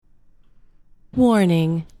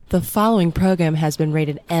Warning. The following program has been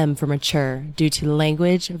rated M for mature due to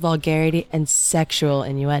language, vulgarity, and sexual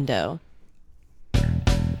innuendo.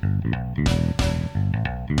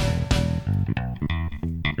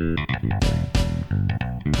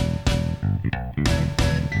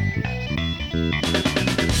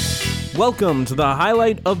 Welcome to the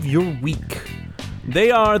highlight of your week.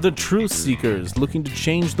 They are the truth seekers looking to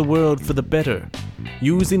change the world for the better.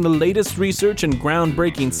 Using the latest research and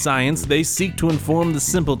groundbreaking science, they seek to inform the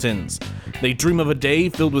simpletons. They dream of a day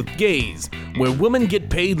filled with gays, where women get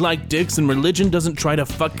paid like dicks and religion doesn't try to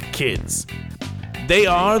fuck kids. They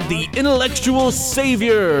are the intellectual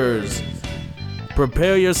saviors.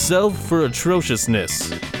 Prepare yourself for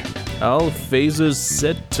atrociousness. All phasers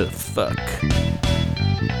set to fuck.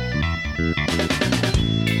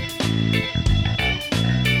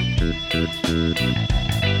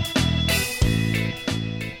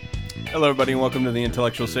 Hello, everybody, and welcome to the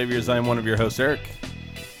Intellectual Saviors. I am one of your hosts, Eric.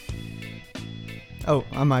 Oh,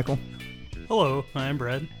 I'm Michael. Hello, I'm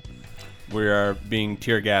Brad. We are being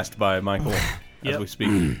tear-gassed by Michael as we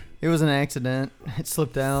speak. It was an accident. It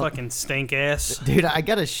slipped out. Fucking stank ass. Dude, I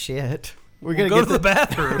got a shit. We're We'll gonna go to the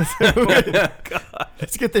bathroom.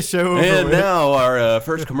 Let's get the show over And with. now our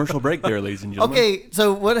first commercial break there, ladies and gentlemen. Okay,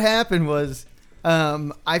 so what happened was,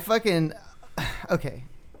 okay.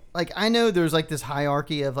 Like, I know there's like this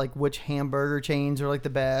hierarchy of like which hamburger chains are like the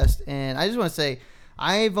best, and I just want to say,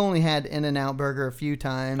 I've only had In-N-Out Burger a few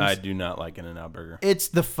times. I do not like In-N-Out Burger. It's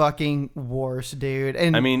the fucking worst, dude.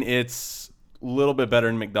 And I mean, it's a little bit better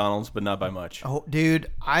than McDonald's, but not by much. oh, dude,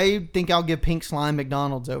 I think I'll give Pink Slime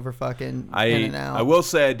McDonald's over fucking In-N-Out. I will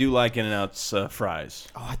say I do like In-N-Out's fries.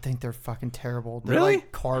 Oh, I think they're fucking terrible. They're Really?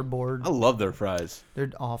 like cardboard. I love their fries.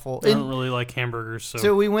 They're awful. I don't really like hamburgers,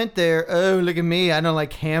 So we went there. Oh, look at me. I don't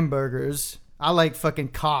like hamburgers. I like fucking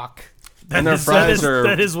cock. And their fries are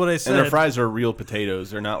that is what I said. And their fries are real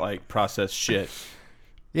potatoes. They're not like processed shit.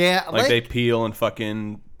 Yeah. Like they peel and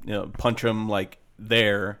fucking punch them like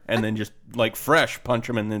there, and then just like fresh punch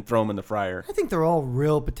them and then throw them in the fryer. I think they're all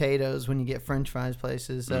real potatoes when you get French fries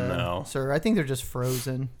places. No. Sir, I think they're just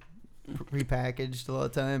frozen, repackaged a lot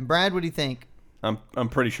of time. Brad, what do you think? I'm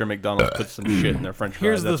pretty sure McDonald's puts some shit in their French fries.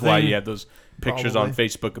 Here's the That's why thing. you have those pictures Probably. on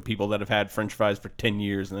Facebook of people that have had French fries for 10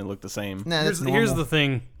 years and they look the same. Nah, that's Here's the normal.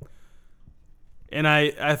 thing. And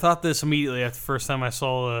I thought this immediately after the first time I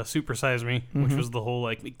saw Super Size Me, which was the whole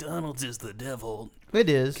like McDonald's is the devil It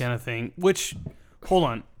is. kind of thing. Which, hold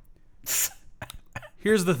on.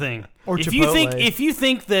 Here's the thing. Or if Chipotle. you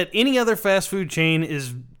think that any other fast food chain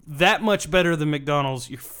is that much better than McDonald's,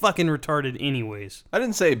 you're fucking retarded anyways. I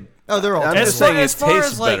didn't say. Oh, they're all I'm better. just saying it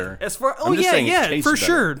tastes better. Oh I'm just yeah, saying it yeah, tastes for better.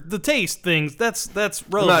 sure. The taste things, that's I'm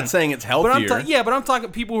relevant. not saying it's But I'm healthier. but I'm talking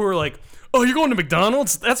people who are like, oh, you're going to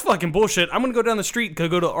McDonald's? That's fucking bullshit. I'm going to go down the street and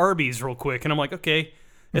go to Arby's real quick. And I'm like, okay,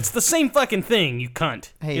 it's the same fucking thing, you cunt.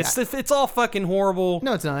 Hey, it's all fucking horrible.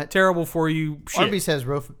 No, it's not. Terrible for you. Shit. Arby's has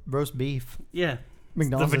roast beef. Yeah.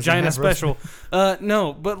 McDonald's The doesn't vagina have roast special.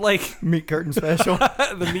 No, but like Meat curtain special.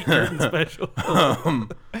 the meat curtain special.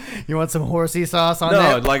 You want some horsey sauce on No,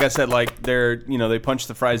 that? like I said, like they punch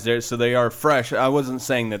the fries there, so they are fresh. I wasn't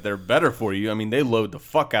saying that they're better for you. I mean, they load the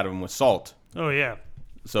fuck out of them with salt. Oh yeah.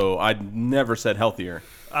 So I never said healthier.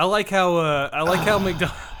 I like how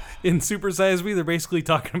McDonald's in Super Size Me, they're basically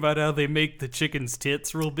talking about how they make the chicken's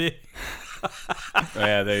tits real big.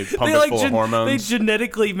 Yeah, they pump They it full of hormones. They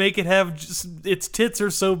genetically make it have just its tits are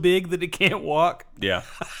so big that it can't walk. Yeah.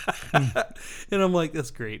 And I'm like,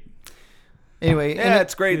 that's great. Anyway, Yeah,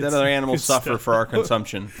 it's great that it's other animals good suffer stuff. for our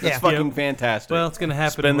consumption. Yeah. It's fucking Yep. fantastic. Well, it's gonna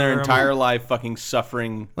happen. Spend their where I'm- entire life fucking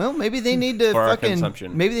suffering. well, maybe they need to For our fucking.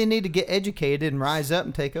 consumption. Maybe they need to get educated and rise up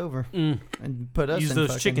and take over and put us use in those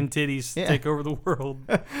fucking, chicken titties Yeah. to take over the world.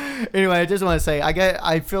 Anyway, I just want to say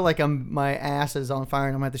I feel like my ass is on fire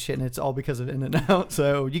and I'm at the shit and it's all because of In-N-Out.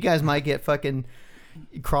 So you guys might get fucking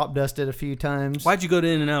crop dusted a few times. Why'd you go to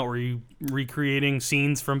In-N-Out? Were you recreating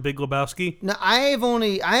scenes from Big Lebowski? No, I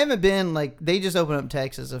haven't been like they just opened up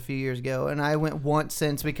Texas a few years ago, and I went once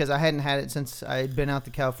since because I hadn't had it since I had been out to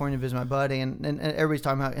California to visit my buddy, and everybody's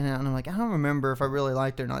talking about In-N-Out, and I'm like, I don't remember if I really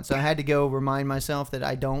liked it or not, so I had to go remind myself that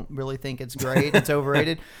I don't really think it's great, it's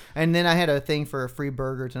overrated, and then I had a thing for a free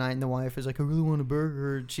burger tonight, and the wife was like, I really want a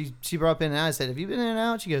burger. She brought up In-N-Out. I said, have you been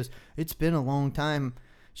In-N-Out? She goes, it's been a long time.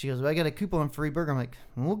 She goes, well, I got a coupon for free burger. I'm like,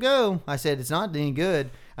 we'll go. I said, it's not any good.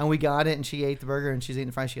 And we got it, and she ate the burger, and she's eating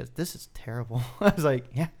the fries. She goes, this is terrible. I was like,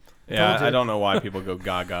 yeah. Yeah, Told you. I don't know why people go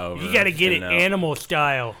gaga over. You gotta get it In-N-Out. animal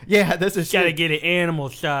style. Yeah, this is You gotta shit. get it animal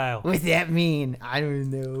style. What's that mean? I don't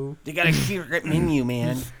know. They got a secret menu,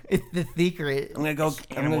 man. It's the secret. I'm gonna go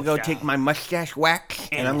Animal take style. my mustache wax,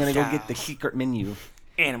 and I'm Animal gonna go style. get the secret menu.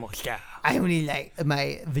 Animal style. I only like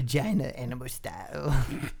my vagina animal style.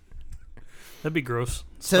 That'd be gross.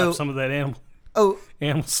 So- Slap some of that Oh,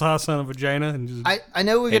 animal sauce on a vagina and just. I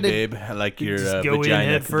know we're Hey, gonna babe, I like your Just go in vagina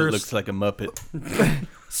head 'cause it first. looks like a Muppet.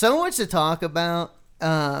 so much to talk about.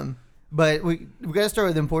 But we got to start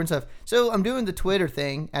with the important stuff. So I'm doing the Twitter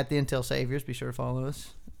thing at the Intel Saviors. Be sure to follow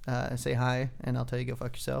us. Say hi, and I'll tell you go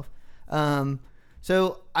fuck yourself.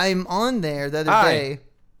 So I'm on there the other Hi. day,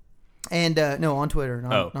 and no, on Twitter,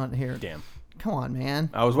 not here. Damn. Come on,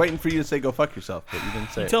 man. I was waiting for you to say go fuck yourself, but you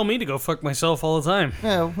didn't say it. Tell me to go fuck myself all the time.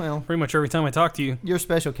 No, well, Pretty much every time I talk to you. you're a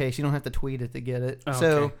special case. You don't have to tweet it to get it. Oh,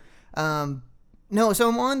 so, okay. no, so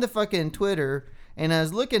I'm on the fucking Twitter, and I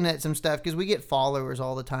was looking at some stuff because we get followers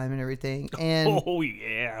all the time and everything. And Oh,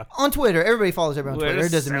 yeah. on Twitter, everybody follows everybody on We're Twitter.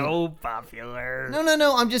 It doesn't mean so popular.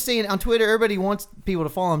 No. I'm just saying on Twitter, everybody wants people to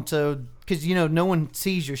follow them. So, because, no one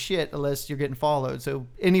sees your shit unless you're getting followed. So,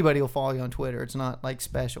 anybody will follow you on Twitter. It's not like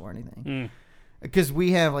special or anything. Because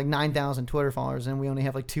we have like 9,000 Twitter followers and we only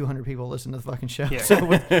have like 200 people listen to the fucking show. Yeah.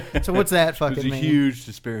 So, what's that fucking There's a mean? huge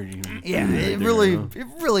disparity. Yeah, it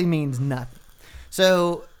really means nothing.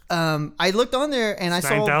 So, I looked on there and I saw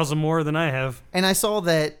 9,000 more than I have.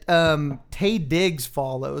 that Taye Diggs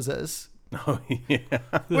follows us. Oh, yeah.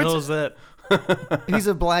 Who the hell is that? He's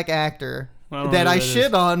a black actor I don't know that who I that shit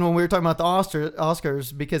is. on when we were talking about the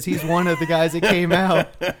Oscars because he's one of the guys that came out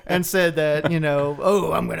and said that,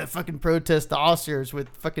 oh, I'm going to fucking protest the Oscars with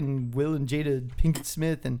fucking Will and Jada Pinkett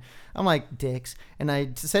Smith. And I'm like, dicks. And I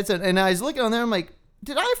said so, and I was looking on there, I'm like,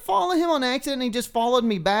 did I follow him on accident and he just followed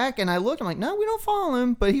me back? And I looked, I'm like, no, we don't follow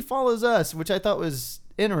him, but he follows us, which I thought was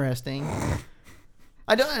interesting.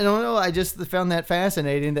 I don't know. I just found that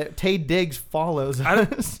fascinating that Taye Diggs follows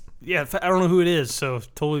us. Yeah, I don't know who it is, so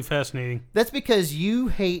totally fascinating. That's because you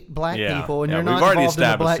hate black Yeah. people and Yeah, you're we've not already involved in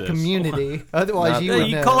the black established this. community. Otherwise, you would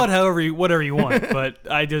You know. call it whatever you want, but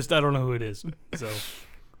I don't know who it is. So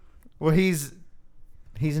Well, he's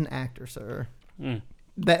an actor, sir. Mm.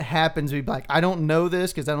 That happens to be black. I don't know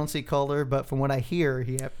this because I don't see color, but from what I hear,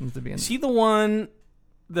 he happens to be. is he the one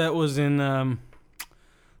that was in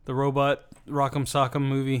the robot Rock'em Sock'em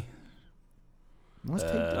movie? What's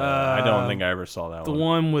I don't think I ever saw that The one.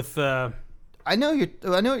 one with I know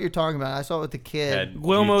what you're talking about. I saw it with the kid. Had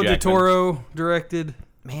Guillermo Hugh del Jackman. Toro directed.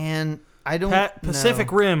 Man, I don't.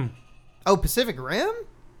 Pacific know. Rim. Oh, Pacific Rim.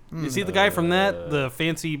 Is he the guy from that? The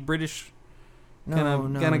fancy British kind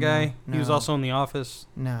of guy? No. He was also in The Office.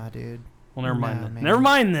 Nah, dude. Well, never mind Nah, then. man. Never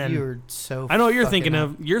mind then. You're so. I know what you're fucking thinking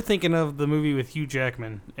up. of. You're thinking of the movie with Hugh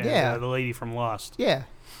Jackman and Yeah. the lady from Lost. Yeah,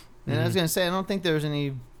 and I was Mhm. gonna say I don't think there was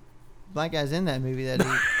any black guys in that movie that.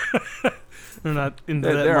 They're not into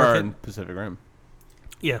There, that there are market. in Pacific Rim.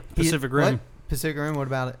 Yeah, Pacific Rim. What? Pacific Rim. What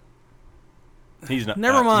about it? He's not.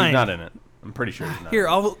 Never mind. He's not in it. I'm pretty sure he's not. Here,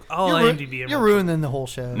 in it. I'll You're, IMDb him. you're real quick. ruining the whole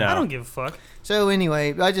show. No. I don't give a fuck. So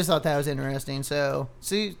anyway, I just thought that was interesting. So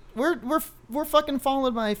see, we're fucking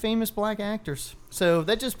followed by famous black actors. So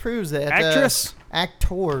that just proves that Actress?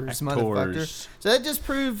 actors, motherfucker. Actors. So that just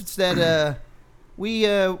proves that we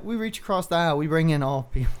reach across the aisle. We bring in all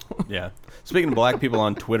people. Yeah. Speaking of black people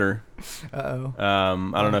on Twitter, Uh-oh.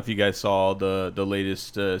 I don't know if you guys saw the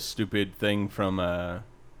latest stupid thing from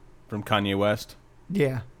Kanye West.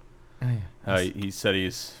 Yeah. Oh, yeah. He said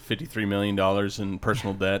he's $53 million in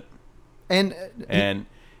personal debt. And And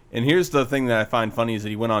here's the thing that I find funny is that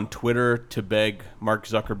he went on Twitter to beg Mark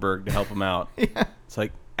Zuckerberg to help him out. yeah, It's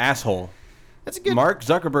like, asshole. that's a good. Mark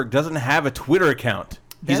Zuckerberg doesn't have a Twitter account.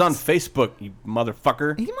 He's on Facebook, you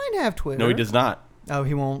motherfucker. He might have Twitter. No, he does not. Oh,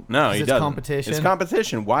 he won't. No, 'cause he it's doesn't. Competition. It's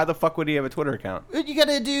competition. Why the fuck would he have a Twitter account? You got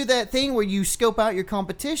to do that thing where you scope out your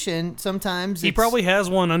competition. Sometimes He it's probably has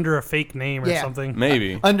one under a fake name or Yeah. something.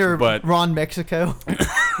 Maybe. under but Ron Mexico.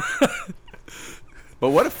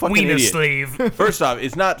 what a fucking Wiener idiot. slave. First off,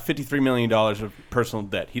 it's not $53 million of personal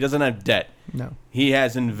debt. He doesn't have debt. No. He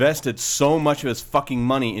has invested so much of his fucking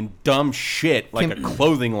money in dumb shit like Kim- a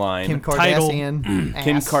clothing line. Kim Title. Kardashian.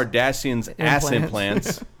 Kim ass. Kardashian's ass Implants.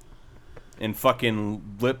 implants and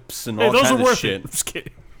fucking lips and Hey, all those kinds are of worth shit. it. I'm just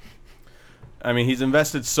kidding. I mean, he's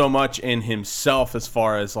invested so much in himself as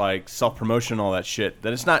far as like self-promotion and all that shit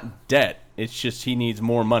that it's not debt. It's just he needs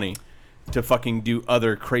more money to fucking do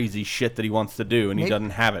other crazy shit that he wants to do and he Maybe- doesn't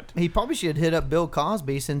have it. He probably should hit up Bill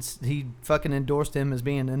Cosby since he fucking endorsed him as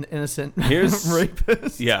being an innocent Here's-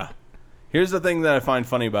 rapist. Yeah. Here's the thing that I find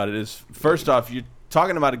funny about it is, first off, you're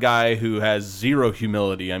talking about a guy who has zero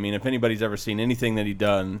humility. I mean, if anybody's ever seen anything that he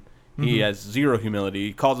done, he has zero humility.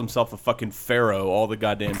 He calls himself a fucking pharaoh all the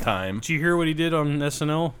goddamn time. Did you hear what he did on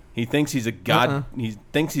SNL? He thinks he's a god. Uh-uh. He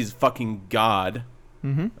thinks he's fucking God.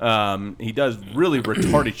 He does really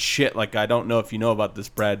retarded shit. Like, I don't know if you know about this,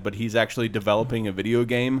 Brad, but he's actually developing a video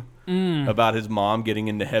game about his mom getting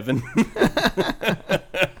into heaven.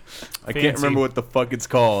 I can't remember what the fuck it's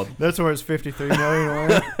called. That's where it's 53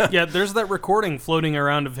 million. Yeah, there's that recording floating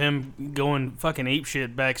around of him going fucking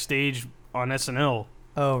apeshit backstage on SNL.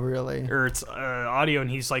 Oh, really? Or it's audio, and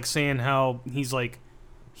he's like saying how he's like,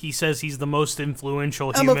 he says he's the most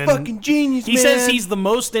influential human. I'm a fucking genius, He says he's the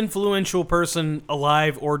most influential person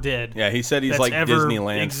alive or dead. Yeah, he said he's like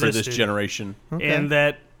Disneyland for this generation. Okay. And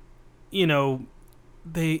that, you know,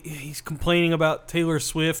 he's complaining about Taylor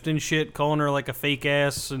Swift and shit, calling her like a fake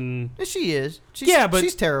ass, and She is. but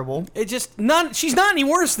she's terrible. it just she's not any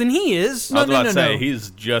worse than he is. I was about to say, he's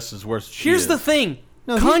just as worse as she Here's is. the thing.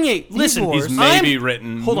 No, Kanye, he's listen. worse. He's maybe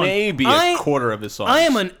written hold on. maybe a quarter of his songs. I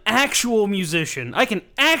am an actual musician. I can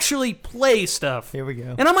actually play stuff. Here we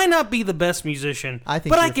go. And I might not be the best musician, I think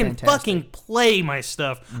but I you're can fantastic. fucking play my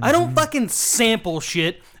stuff. I don't fucking sample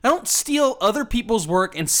shit. I don't steal other people's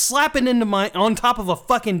work and slap it into on top of a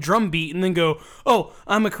fucking drum beat and then go, "Oh,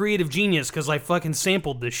 I'm a creative genius because I fucking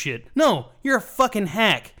sampled this shit." No, you're a fucking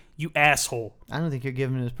hack, you asshole. I don't think you're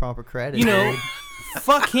giving him his proper credit. You know, dude.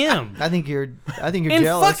 fuck him. I think you're And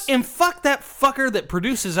jealous. fuck that fucker that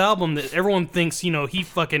produced his album that everyone thinks, you know, he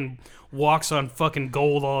fucking walks on fucking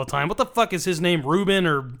gold all the time. What the fuck is his name? Ruben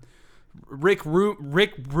or Rick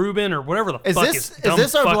Rubin or whatever the Is fuck this his is dumb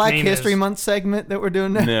this our fuck Black name History is. Month segment that we're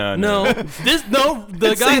doing now? No.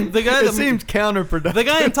 The guy It seems counterproductive. the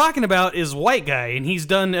guy I'm talking about is white guy, and he's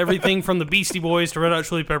done everything from the Beastie Boys to Red Hot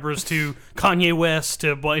Chili Peppers to Kanye West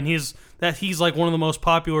to, and he's like one of the most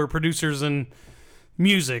popular producers in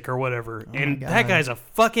music or whatever. And that God. guy's a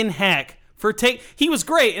fucking hack. He was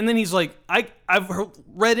great, and then he's like, I've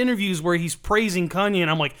read interviews where he's praising Kanye, and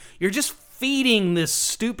I'm like, you're just feeding this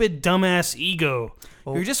stupid dumbass ego.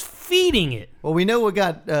 You're just feeding it. Well, we know what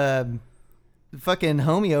got fucking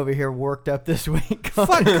homie over here worked up this week. Fuck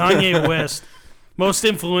Kanye West. Most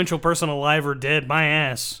influential person alive or dead, my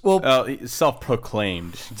ass. Well,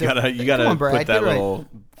 Self-proclaimed. You gotta Come on, Brad, put that get right. little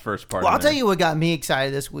first part. Well, in I'll tell there. you what got me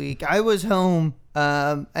excited this week. I was home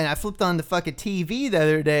and I flipped on the fucking TV the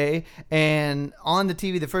other day, and on the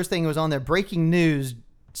TV, the first thing was on there, breaking news.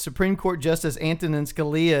 Supreme Court Justice Antonin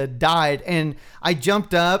Scalia died, and I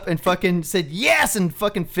jumped up and fucking said yes and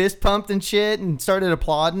fucking fist pumped and shit and started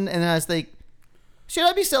applauding, and then I was like, should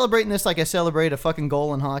I be celebrating this like I celebrate a fucking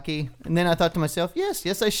goal in hockey? And then I thought to myself,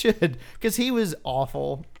 yes I should, because he was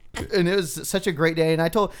awful, and it was such a great day. And I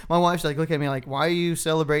told my wife, she's like, look at me like, why are you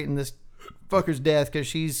celebrating this fucker's death? Because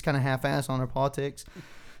she's kind of half-assed on her politics.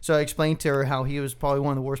 So I explained to her how he was probably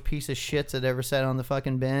one of the worst piece of shits that ever sat on the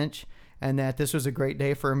fucking bench, and that this was a great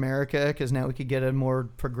day for America because now we could get a more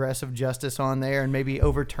progressive justice on there and maybe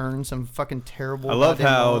overturn some fucking terrible. I love goddamn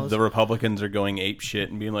how laws. the Republicans are going ape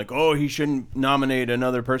shit and being like, "Oh, he shouldn't nominate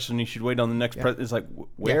another person. He should wait on the next president." It's like,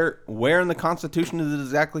 where in the Constitution does it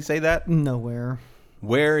exactly say that? Nowhere.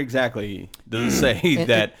 Where exactly does it say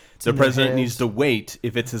that the in their president needs heads. to wait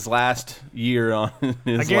if it's his last year on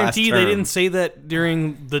his I guarantee you last they term? didn't say that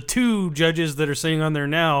during the two judges that are sitting on there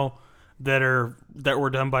now that were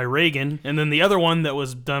done by Reagan, and then the other one that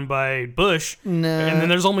was done by Bush. No. And then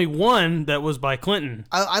there's only one that was by Clinton.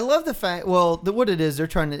 I love the fact. Well, what it is, they're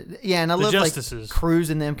trying to. Yeah, and I love justices. like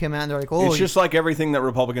Cruz and them come out and they're like, oh, It's just like everything that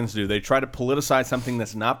Republicans do. They try to politicize something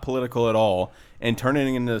that's not political at all and turn it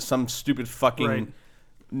into some stupid fucking, Right.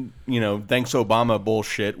 thanks Obama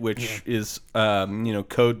bullshit, which is,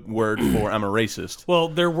 code word for I'm a racist. Well,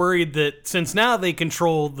 they're worried that since now they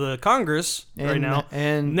control the Congress right And- now,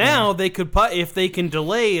 and- now they could, if they can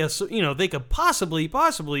delay they could possibly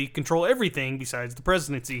control everything besides the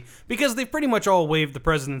presidency, because they've pretty much all waved the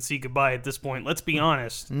presidency goodbye at this point. Let's be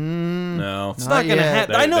honest. No. It's not going to yet.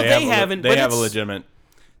 happen. I know they haven't, They but have a it's- legitimate.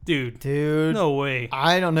 Dude, dude. no way.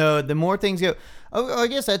 I don't know. The more things go, I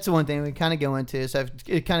guess that's the one thing we kind of go into. So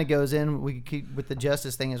it kind of goes in. We could keep with the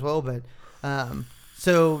justice thing as well. But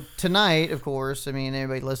so tonight, of course, I mean,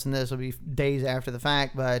 everybody listening to this will be days after the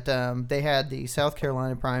fact. But they had the South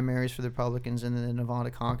Carolina primaries for the Republicans and then the Nevada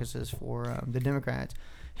caucuses for the Democrats.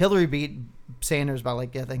 Hillary beat Sanders by I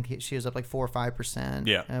think she was up like 4 or 5%.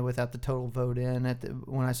 Yeah. Without the total vote in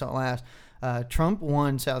when I saw it last. Trump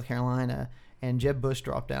won South Carolina, and Jeb Bush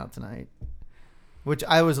dropped out tonight, which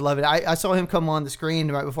I was loving. I saw him come on the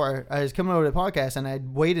screen right before I was coming over to the podcast, and I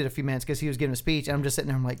waited a few minutes because he was giving a speech, and I'm just sitting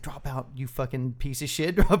there, I'm like, drop out, you fucking piece of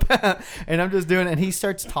shit, drop out. And I'm just doing it, and he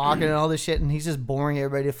starts talking and all this shit, and he's just boring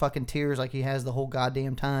everybody to fucking tears like he has the whole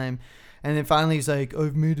goddamn time. And then finally he's like,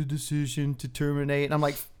 I've made a decision to terminate. And I'm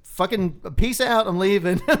like, fucking peace out, I'm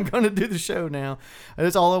leaving. I'm going to do the show now. And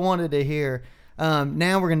that's all I wanted to hear.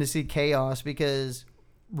 Now we're going to see chaos because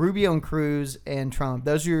Rubio and Cruz and Trump.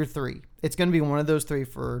 Those are your three. It's going to be one of those three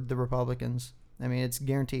for the Republicans. I mean, it's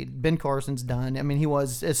guaranteed. Ben Carson's done. I mean, he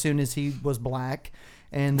was as soon as he was black.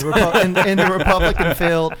 And the the Republican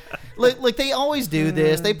field, like they always do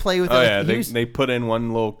this. They play with. Oh yeah, they put in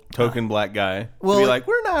one little token black guy. Well, to be like,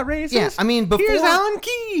 we're not racist. Yeah, I mean, here's Alan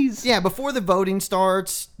Keyes. Yeah, before the voting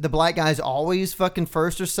starts, the black guy's always fucking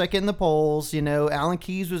first or second in the polls. You know, Alan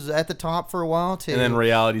Keyes was at the top for a while too. And then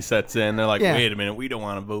reality sets in. They're like, wait a minute, we don't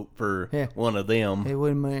want to vote for one of them. Hey,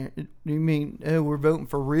 wait a minute. You mean we're voting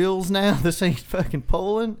for reals now? This ain't fucking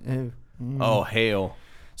Poland. Oh hell.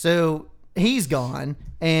 So. He's gone,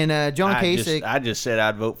 and John Kasich. I just said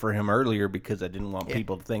I'd vote for him earlier because I didn't want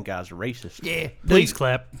people to think I was a racist. Yeah, please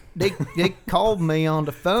clap. They called me on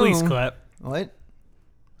the phone. Please clap. What?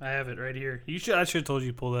 I have it right here. I should have told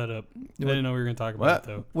you to pull that up. I didn't know we were going to talk about it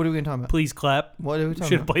though. What are we going to talk about? Please clap. What are we talking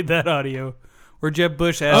should have about? played that audio where Jeb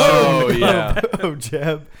Bush asked. Oh yeah. Oh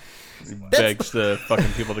Jeb. Begs the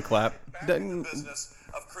fucking people to clap. The business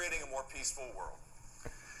of creating a more peaceful world.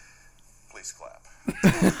 Please clap.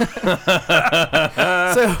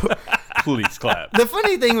 So please clap. the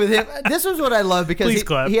funny thing with him, this was what I love because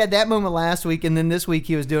he had that moment last week, and then this week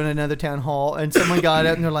he was doing another town hall, and someone got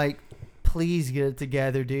up and they're like, "Please get it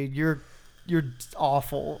together, dude. You're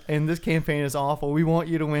awful, and this campaign is awful. We want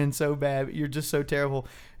you to win so bad, but you're just so terrible."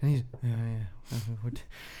 And he's,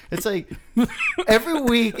 it's like every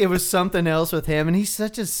week it was something else with him, and he's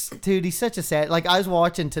such a sad. Like I was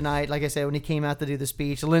watching tonight, like I said, when he came out to do the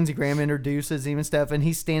speech, Lindsey Graham introduces him and stuff, and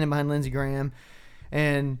he's standing behind Lindsey Graham,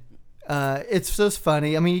 and it's just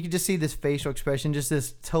funny. I mean, you can just see this facial expression, just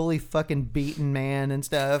this totally fucking beaten man and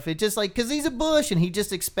stuff. It just like, because he's a Bush, and he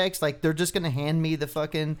just expects like they're just gonna hand me the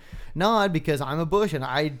fucking nod because I'm a Bush and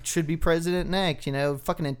I should be president next. You know,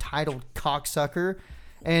 fucking entitled cocksucker.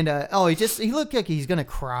 And he looked like he's gonna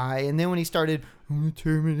cry. And then when he started, "I'm gonna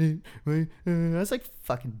terminate," I was like,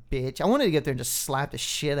 "Fucking bitch!" I wanted to get there and just slap the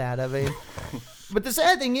shit out of him. But the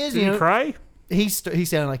sad thing is, Did he cry? He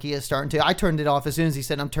sounded like he is starting to. I turned it off as soon as he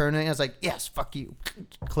said, "I'm turning." I was like, "Yes, fuck you."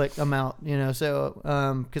 Click. I'm out. You know. So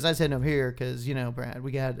because I was heading over here because Brad,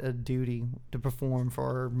 we got a duty to perform for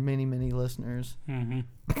our many listeners. Mm-hmm.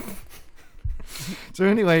 So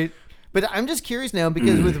anyway. But I'm just curious now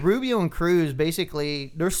because with Rubio and Cruz,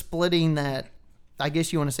 basically they're splitting that, I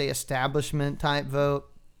guess you want to say establishment type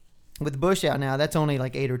vote. With Bush out now, that's only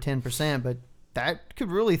like 8 or 10%, but that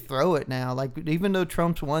could really throw it now. Like even though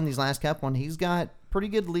Trump's won these last couple, he's got pretty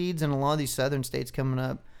good leads in a lot of these southern states coming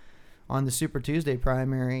up on the Super Tuesday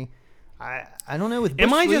primary. I don't know with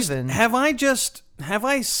Bush leaving. Have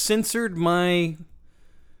I censored my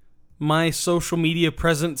social media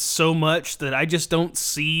presence so much that I just don't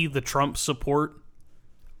see the Trump support?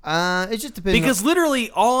 It just depends. Because literally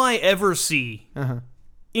all I ever see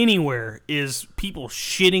anywhere is people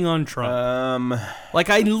shitting on Trump. Like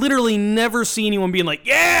I literally never see anyone being like,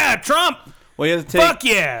 "Yeah, Trump." Well, you have to take, fuck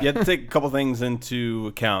yeah. You have to take a couple things into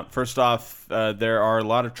account. First off, there are a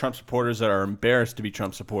lot of Trump supporters that are embarrassed to be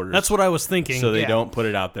Trump supporters. That's what I was thinking. So they don't put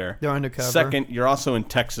it out there. They're undercover. Second, you're also in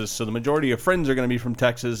Texas, so the majority of friends are going to be from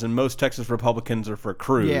Texas, and most Texas Republicans are for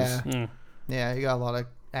Cruz. Yeah. Yeah, you got a lot of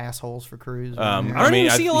assholes for Cruz. I don't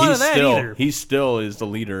even see a lot of that either. He still is the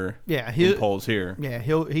leader in polls here. Yeah,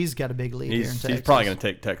 he's got a big lead here in Texas. He's probably going to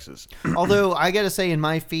take Texas. Although, I got to say, in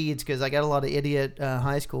my feeds, because I got a lot of idiot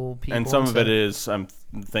high school people. And some of it is, I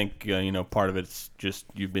think, part of it's just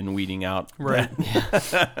you've been weeding out. Right.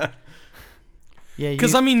 Yeah,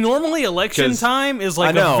 because normally election time is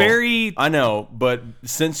like a very... I know, but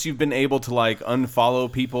since you've been able to like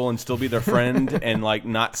unfollow people and still be their friend and like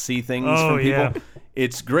not see things from people,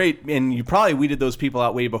 it's great. And you probably weeded those people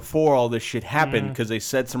out way before all this shit happened because they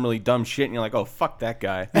said some really dumb shit and you're like, "Oh, fuck that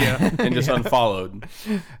guy," and just unfollowed.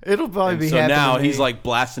 It'll probably be. So now he's like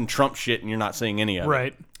blasting Trump shit and you're not seeing any of it.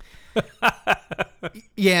 Right.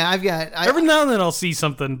 Yeah, I've got every now and then I'll see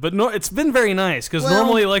something, but it's been very nice because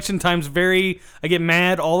normally election time's I get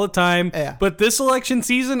mad all the time. Yeah. But this election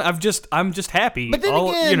season, I'm just happy. But then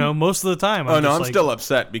again, most of the time. I'm still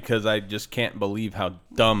upset because I just can't believe how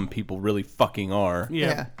dumb people really fucking are.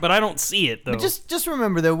 Yeah. But I don't see it though. But just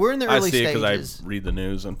remember though, we're in the early stages. I see it because I read the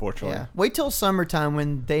news, unfortunately. Yeah. Wait till summertime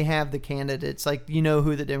when they have the candidates, like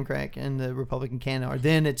who the Democrat and the Republican candidate are.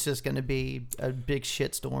 Then it's just going to be a big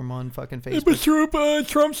shitstorm on fucking Facebook. But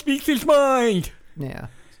Trump speaks his mind. Yeah.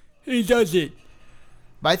 He does it.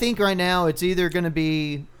 But I think right now it's either going to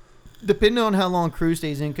be, depending on how long Cruz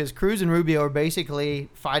stays in, because Cruz and Rubio are basically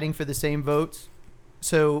fighting for the same votes.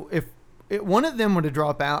 So if one of them were to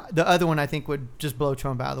drop out, the other one I think would just blow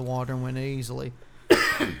Trump out of the water and win it easily.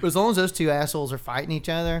 But as long as those two assholes are fighting each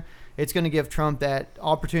other, it's going to give Trump that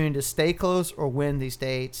opportunity to stay close or win these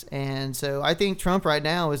states. And so I think Trump right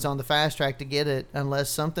now is on the fast track to get it unless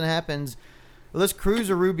something happens. Unless Cruz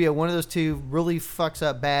or Rubio, one of those two, really fucks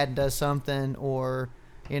up bad and does something, or,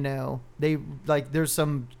 there's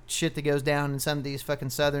some shit that goes down in some of these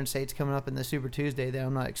fucking southern states coming up in the Super Tuesday that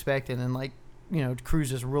I'm not expecting. And,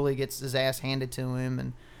 Cruz just really gets his ass handed to him.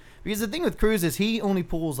 And because the thing with Cruz is he only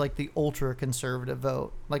pulls the ultra conservative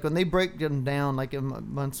vote. Like when they break them down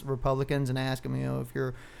amongst Republicans and ask them, if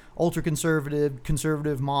you're ultra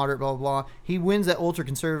conservative, moderate, blah, blah, blah, he wins that ultra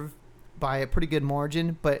conservative by a pretty good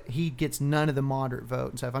margin, but he gets none of the moderate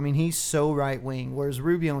vote and stuff. I mean, he's so right wing, whereas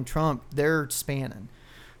Rubio and Trump, they're spanning.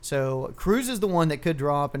 So Cruz is the one that could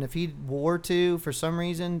drop, and if he were to, for some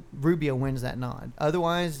reason, Rubio wins that nod.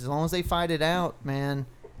 Otherwise, as long as they fight it out, man,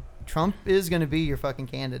 Trump is going to be your fucking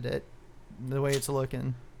candidate, the way it's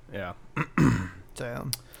looking. Yeah.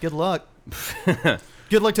 So, good luck.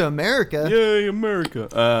 Good luck to America. Yay,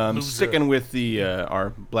 America. Sticking with the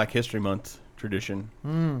our Black History Month tradition.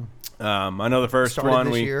 I know the first Started one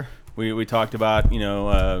this year. we talked about,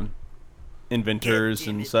 inventors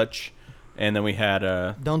and such. And then we had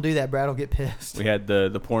Don't do that, Brad. I'll get pissed. we had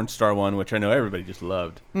the porn star one, which I know everybody just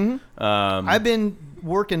loved. Mm-hmm. I've been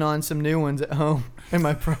working on some new ones at home in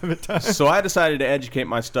my private time. So I decided to educate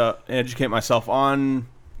myself on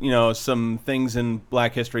some things in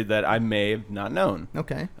Black history that I may have not known.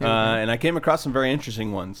 Okay. And I came across some very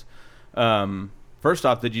interesting ones. First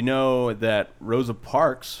off, did you know that Rosa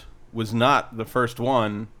Parks was not the first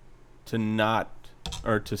one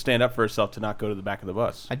to stand up for herself to not go to the back of the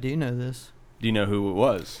bus? I do know this. Do you know who it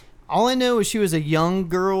was? All I know is she was a young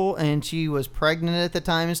girl and she was pregnant at the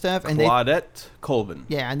time and stuff. And Claudette Colvin.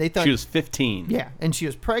 and they thought she was 15. Yeah, and she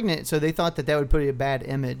was pregnant, so they thought that would put a bad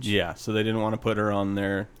image. Yeah, so they didn't want to put her on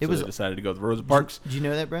there. They decided to go with Rosa Parks. Did you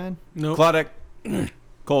know that, Brad? Nope. Claudette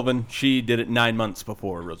Colvin, she did it 9 months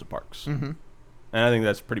before Rosa Parks. Mm-hmm. And I think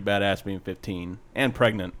that's pretty badass being 15 and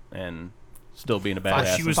pregnant and still being a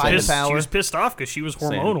badass. She was Fight pissed. power. She was pissed off because she was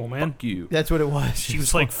hormonal, man. Fuck you. That's what it was. She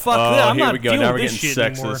was like, "Fuck that! I'm here not we go. dealing Now with we're this getting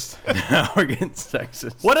shit anymore." sexist. Now we're getting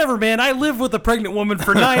sexist. Whatever, man. I lived with a pregnant woman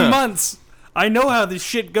for 9 months. I know how this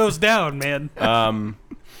shit goes down, man.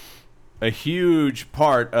 A huge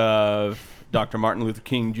part of Dr. Martin Luther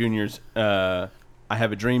King Jr.'s "I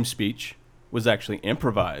Have a Dream" speech was actually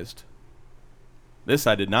improvised. This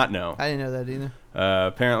I did not know. I didn't know that either.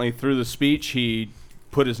 Apparently, through the speech, he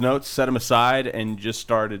put his notes, set them aside, and just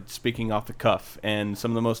started speaking off the cuff. And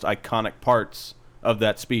some of the most iconic parts of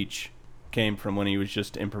that speech came from when he was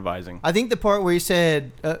just improvising. I think the part where he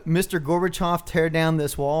said, "Mr. Gorbachev, tear down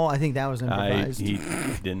this wall," I think that was improvised. He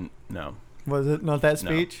didn't know. Was it not that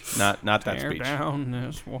speech? No, not that Tear speech. down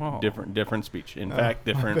this wall. Different speech. In fact,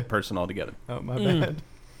 different person altogether. Oh, my bad.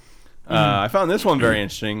 I found this one very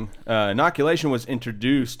interesting. Inoculation was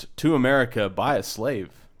introduced to America by a slave.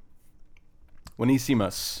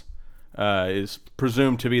 Onesimus is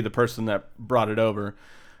presumed to be the person that brought it over.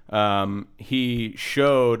 He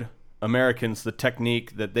showed Americans the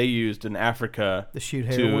technique that they used in Africa To shoot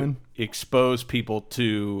to heroin. expose people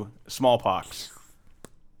to smallpox.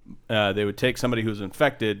 They would take somebody who's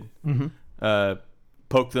infected,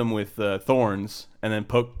 poke them with thorns, and then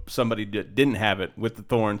poke somebody that didn't have it with the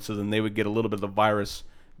thorns, so then they would get a little bit of the virus,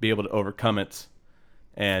 be able to overcome it,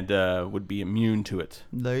 and would be immune to it.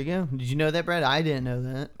 There you go. Did you know that, Brad? I didn't know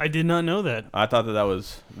that. I did not know that. I thought that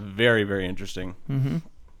was very, very interesting.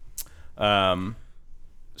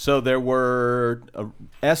 So there were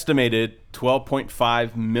estimated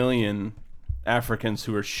 12.5 million Africans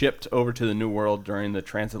who were shipped over to the New World during the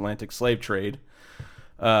transatlantic slave trade,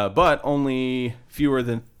 but only fewer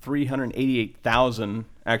than 388,000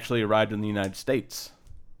 actually arrived in the United States.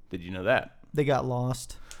 Did you know that? They got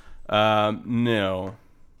lost. No.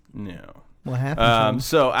 What happened to them?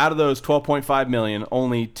 So out of those 12.5 million,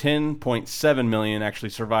 only 10.7 million actually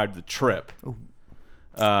survived the trip.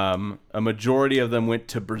 A majority of them went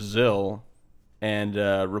to Brazil, and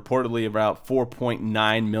reportedly about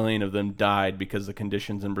 4.9 million of them died because the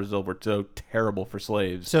conditions in Brazil were so terrible for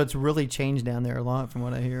slaves. So it's really changed down there a lot from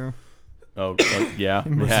what I hear. Oh, yeah.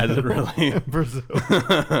 Has it really? Brazil.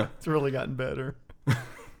 It's really gotten better.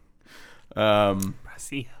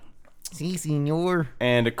 See, Si, senor.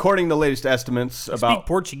 And according to the latest estimates, speak about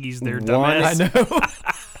Portuguese there, one- dumbass. I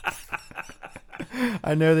know.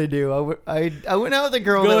 I know they do. I went out with a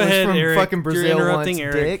girl Go that ahead, was from Eric. fucking You're Brazil interrupting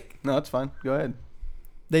once. Eric. Dick. No, it's fine. Go ahead.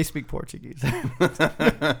 They speak Portuguese.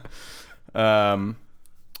 By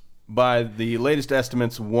the latest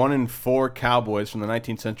estimates, 1 in 4 cowboys from the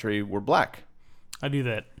 19th century were black. I do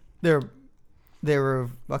that. They're they were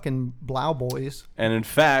fucking Blau boys. And in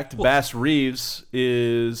fact, Bass Reeves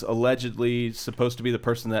is allegedly supposed to be the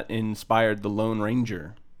person that inspired the Lone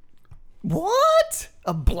Ranger. What?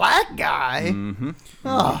 A black guy? Mm-hmm.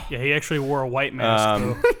 Oh. Yeah, he actually wore a white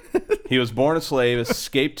mask. He was born a slave,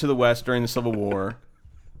 escaped to the West during the Civil War,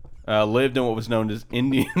 lived in what was known as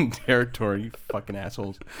Indian Territory. You fucking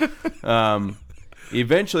assholes. He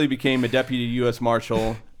eventually became a deputy U.S.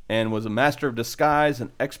 Marshal and was a master of disguise,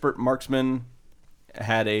 an expert marksman,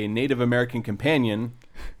 had a Native American companion,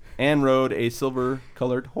 and rode a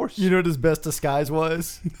silver-colored horse. You know what his best disguise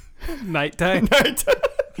was? Nighttime.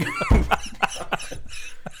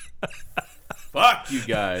 Fuck you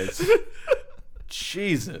guys.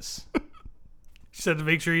 Jesus. Just had to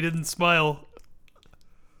make sure he didn't smile.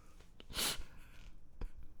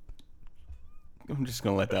 I'm just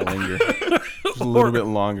going to let that linger. Just a little bit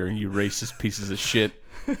longer, you racist pieces of shit.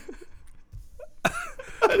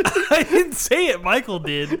 I didn't say it. Michael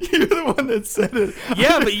did. You're the one that said it.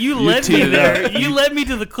 Yeah, but you led me there. You led me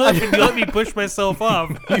to the cliff and you let me push myself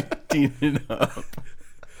off. You teed it up.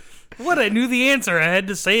 What? I knew the answer. I had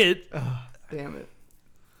to say it. Oh, damn it.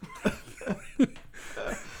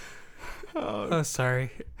 Oh,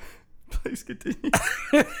 sorry. Please continue.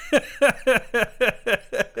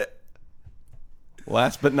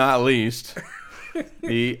 Last but not least,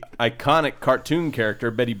 the iconic cartoon character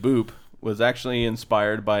Betty Boop was actually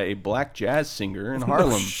inspired by a black jazz singer in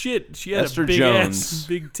Harlem. Oh, shit. She had Esther a big Jones. ass,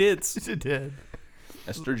 big tits. She did.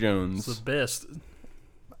 Esther It's Jones. the best.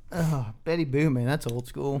 Oh, Betty Boo, man. That's old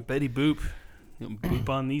school. Betty Boop. Boop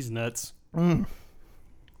on these nuts. That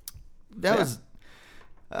was...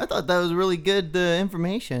 I thought that was really good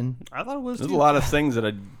information. I thought it was There's too. a lot of things that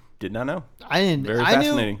I did not know. I didn't. Very I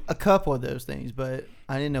fascinating. knew a couple of those things, but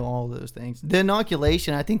I didn't know all of those things. The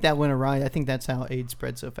inoculation, I think that went awry. I think that's how AIDS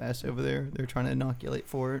spread so fast over there. They're trying to inoculate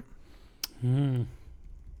for it. I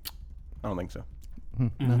don't think so.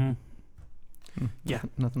 Mm-hmm. Yeah.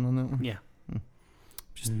 Nothing on that one. Yeah.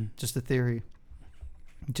 Just a theory.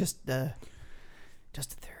 Just a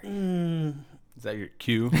theory. Is that your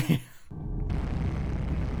cue?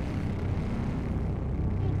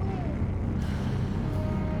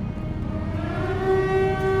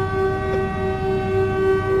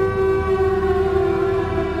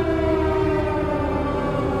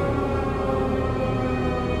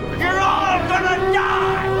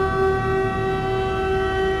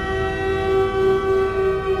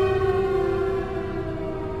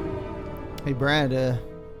 Hey Brad, did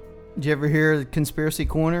you ever hear the Conspiracy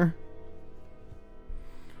Corner?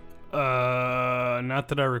 Not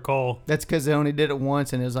that I recall. That's because they only did it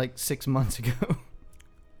once, and it was like 6 months ago.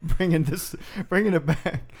 bringing it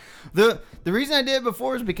back. The reason I did it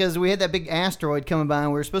before is because we had that big asteroid coming by, and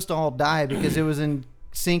we were supposed to all die because it was in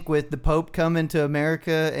sync with the Pope coming to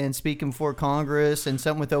America and speaking before Congress, and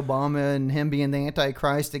something with Obama and him being the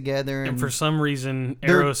Antichrist together. And for some reason,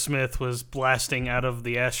 They're- Aerosmith was blasting out of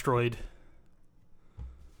the asteroid.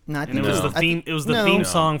 No, I And think it was No. the theme. It was the No. theme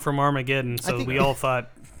song from Armageddon. I So think- we all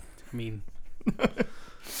thought, I mean,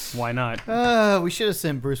 why not? we should have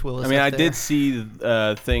sent Bruce Willis. I mean, up I there. did see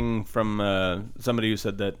a thing from somebody who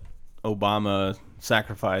said that Obama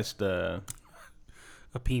sacrificed. A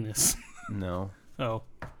penis. No. Oh,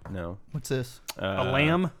 What's this? a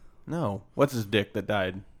lamb. No. What's his dick that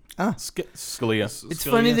died? Scalia. It's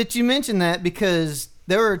funny that you mentioned that because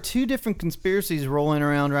there are two different conspiracies rolling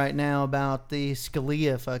around right now about the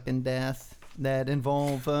Scalia fucking death that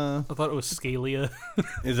involve. I thought it was Scalia.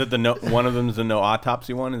 Is it the no? One of them is the no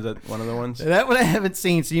autopsy one. Is that one of the ones? That one I haven't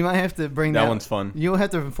seen, so you might have to bring that. That one's fun. You'll have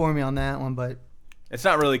to inform me on that one, but It's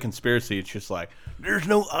not really conspiracy. It's just like there's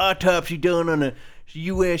no autopsy done on a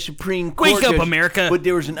U.S. Supreme Court. Wake up, judge, America. But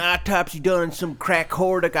there was an autopsy done on some crack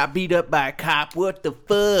whore that got beat up by a cop. What the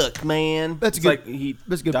fuck, man? That's It's good- like he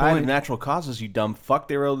that's a good died point. of natural causes. You dumb fuck.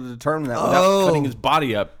 They were able to determine that without Oh. cutting his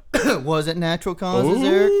body up. was it natural causes,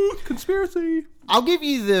 Eric? Conspiracy. I'll give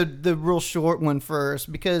you the real short one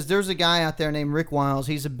first because there's a guy out there named Rick Wiles.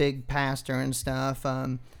 He's a big pastor and stuff,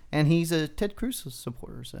 and he's a Ted Cruz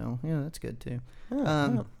supporter. So yeah, that's good too.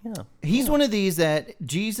 Yeah. He's one of these that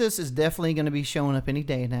Jesus is definitely going to be showing up any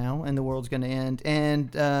day now, and the world's going to end.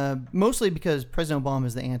 And mostly because President Obama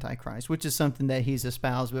is the Antichrist, which is something that he's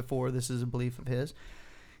espoused before. This is a belief of his.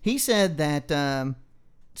 He said that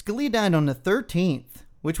Scalia died on the 13th,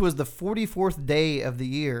 which was the 44th day of the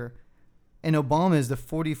year, and Obama is the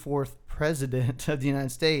 44th president of the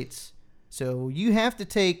United States. So you have to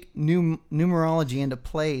take numerology into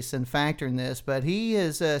place and factor in this. But he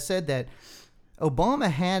has said that Obama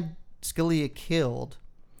had Scalia killed,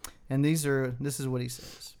 and this is what he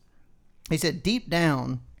says. He said, deep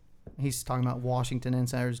down, he's talking about Washington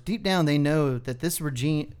insiders. Deep down, they know that this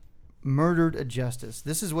regime murdered a justice.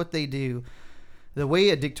 This is what they do. The way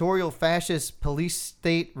a dictatorial fascist police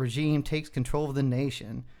state regime takes control of the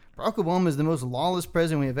nation. Barack Obama is the most lawless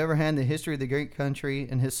president we have ever had in the history of the great country,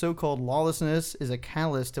 and his so-called lawlessness is a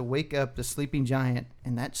catalyst to wake up the sleeping giant,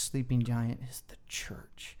 and that sleeping giant is the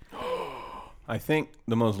church. I think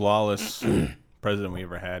the most lawless president we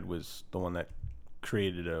ever had was the one that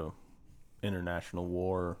created a international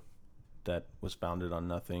war that was founded on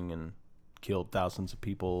nothing and killed thousands of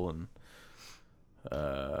people, and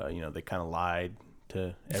they kind of lied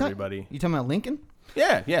to everybody. You talking about Lincoln?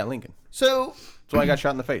 Yeah, Lincoln. So That's why I got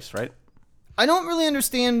shot in the face, right? I don't really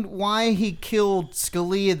understand why he killed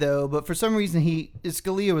Scalia, though, but for some reason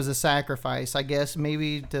Scalia was a sacrifice, I guess,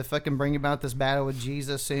 maybe to fucking bring about this battle with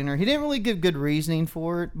Jesus sooner. He didn't really give good reasoning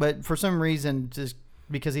for it, but for some reason, just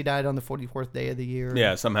because he died on the 44th day of the year.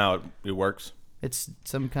 Yeah, somehow it works. It's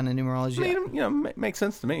some kind of numerology. I mean, makes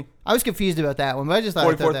sense to me. I was confused about that one, but I just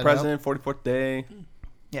thought 44th president, 44th day.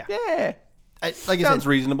 Yeah. Yeah. Like I Sounds said,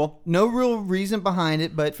 reasonable. no real reason behind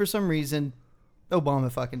it, but for some reason,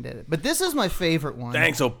 Obama fucking did it. But this is my favorite one.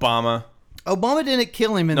 Thanks, Obama. Obama didn't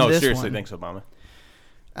kill him in this one. No, seriously, thanks, Obama.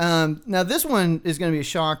 Now, this one is going to be a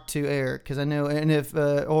shock to Eric, because I know, and if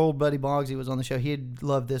old buddy Boggsy was on the show, he'd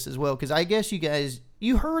love this as well, because I guess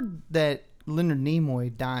you heard that Leonard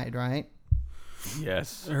Nimoy died, right?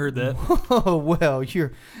 Yes. I heard that. Oh, well,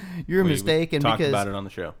 you're mistaken. We talked because about it on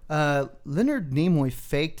the show. Leonard Nimoy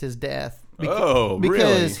faked his death. Really?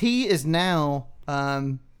 Because he is now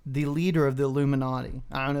the leader of the Illuminati.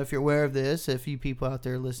 I don't know if you're aware of this. If you people out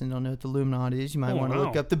there listening don't know what the Illuminati is, you might want to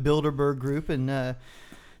look up the Bilderberg Group and the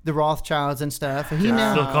Rothschilds and stuff. And he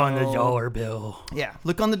now Look on the dollar bill. Yeah,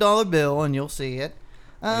 look on the dollar bill and you'll see it.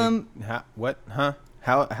 What? Huh?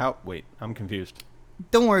 How? Wait, I'm confused.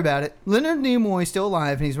 Don't worry about it. Leonard Nimoy is still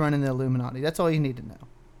alive and he's running the Illuminati. That's all you need to know.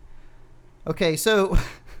 Okay, so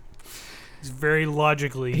He's very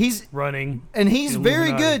logically running. And he's the very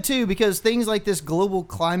Illuminati. good, too, because things like this global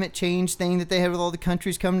climate change thing that they have with all the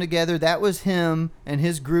countries coming together, that was him and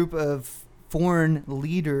his group of foreign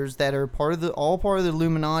leaders that are part of the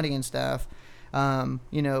Illuminati and stuff,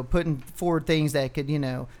 putting forward things that could,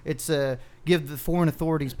 give the foreign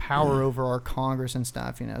authorities power over our Congress and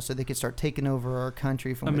stuff, so they could start taking over our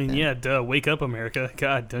country from within. yeah, duh. Wake up, America.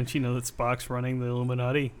 God, don't you know that Spock's running the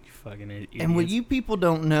Illuminati? You fucking idiots. And what you people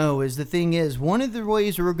don't know is the thing is, one of the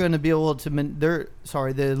ways we're going to be able to... the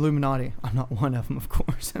Illuminati. I'm not one of them, of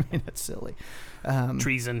course. I mean, that's silly.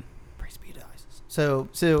 Treason. Praise be to ISIS.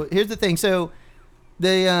 So here's the thing. So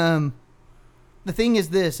the thing is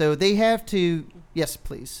this. So they have to... Yes,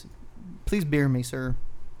 please. Please beer me, sir.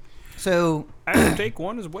 So I will take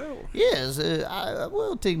one as well. Yes, I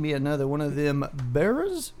will take me another one of them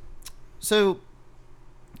bearers. So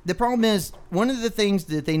the problem is, one of the things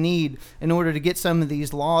that they need in order to get some of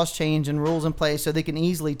these laws changed and rules in place so they can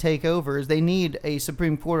easily take over is they need a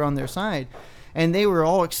Supreme Court on their side. And they were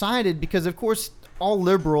all excited because, of course, all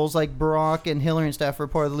liberals like Barack and Hillary and stuff are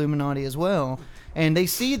part of the Illuminati as well. And they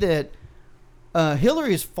see that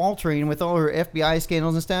Hillary is faltering with all her FBI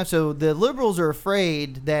scandals and stuff, so the liberals are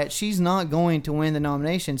afraid that she's not going to win the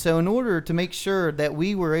nomination. So in order to make sure that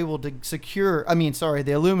we were able to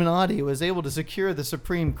the Illuminati was able to secure the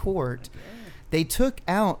Supreme Court, they took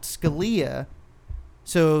out Scalia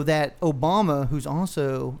so that Obama, who's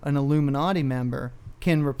also an Illuminati member,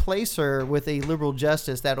 can replace her with a liberal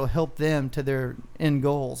justice that will help them to their end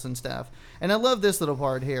goals and stuff. And I love this little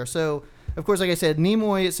part here. So... Of course, like I said,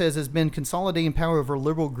 Nimoy, it says, has been consolidating power over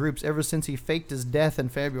liberal groups ever since he faked his death in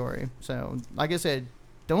February. So, like I said,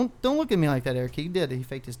 don't look at me like that, Eric. He did. He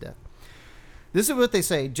faked his death. This is what they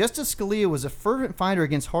say. Justice Scalia was a fervent fighter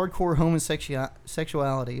against hardcore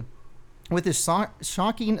homosexuality. With his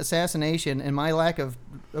shocking assassination and my lack of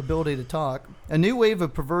ability to talk, a new wave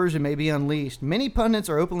of perversion may be unleashed. Many pundits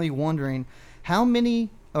are openly wondering how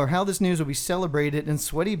this news will be celebrated in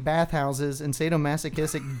sweaty bathhouses and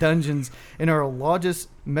sadomasochistic dungeons in our largest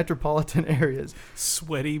metropolitan areas.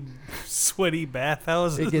 Sweaty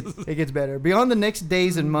bathhouses. It gets better. Beyond the next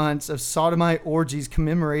days and months of sodomite orgies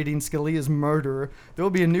commemorating Scalia's murder, there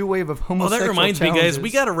will be a new wave of homosexual that reminds challenges. me, guys.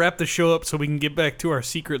 We got to wrap the show up so we can get back to our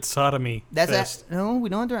secret sodomy fest. No, we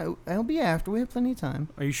don't have to. It'll be after. We have plenty of time.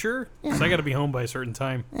 Are you sure? Yeah. 'Cause I got to be home by a certain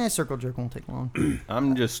time. Circle jerk won't take long.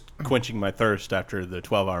 I'm just quenching my thirst after the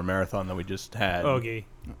 12-hour marathon that we just had. Okay.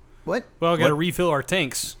 What? Well, I got to refill our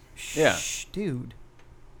tanks. Yeah. Shh, dude.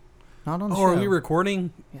 Not on the show. Are we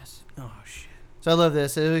recording? Yes. Oh, shit. So I love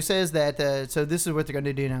this. So it says that, so this is what they're going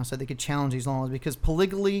to do now, so they could challenge these laws, because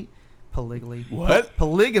polygamy. What?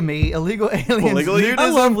 Polygamy, illegal aliens, Polygamy? nudism, I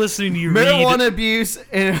love listening to you read. marijuana abuse,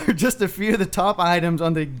 and are just a few of the top items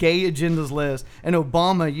on the gay agendas list. And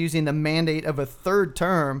Obama using the mandate of a third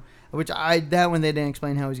term, which that one they didn't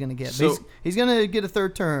explain how he's going to get. So- But he's going to get a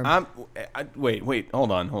third term. Wait,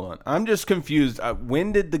 hold on. I'm just confused.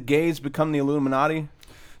 When did the gays become the Illuminati?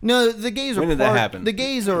 No, the gays are When did that happen? The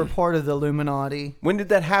gays are a part of the Illuminati. When did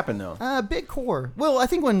that happen, though? Big core. Well, I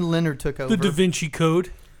think when Leonard took over. The Da Vinci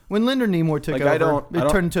Code. When Leonard Nimoy took Like, over, I it don't-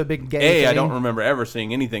 turned into a big gay A, I thing. don't remember ever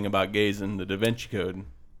seeing anything about gays in the Da Vinci Code.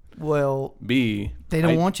 Well, B, they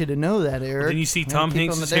don't want you to know that, Eric. Then you see They Tom keep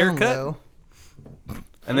on Hanks' the down haircut? low.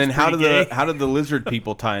 And then how pretty did gay. the lizard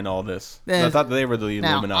people tie in all this? I There's- thought they were the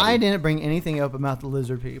Now, Illuminati. I didn't bring anything up about the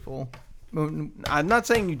lizard people. I'm not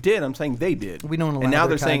saying you did. I'm saying they did. We don't allow And now their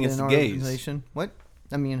they're saying kind it's in the our gays. organization. What?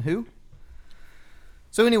 I mean, who?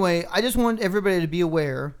 So anyway, I just want everybody to be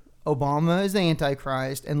aware. Obama is the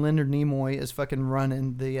Antichrist, and Leonard Nimoy is fucking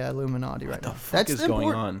running the Illuminati right now. fuck is going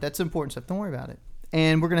important. on? That's important stuff. Don't worry about it.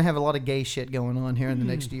 And we're gonna have a lot of gay shit going on here in the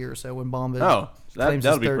next year or so when Obama. Oh, claims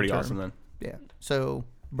that'll his be third pretty term. awesome then. Yeah. So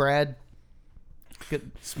Brad,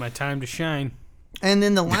 good. It's my time to shine. And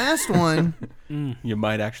then the last one. You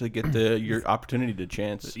might actually get your opportunity to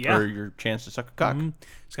chance Yeah. or your chance to suck a cock.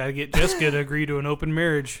 Just got to get Jessica to agree to an open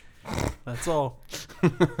marriage. That's all.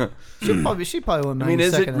 She probably wouldn't I mean, mind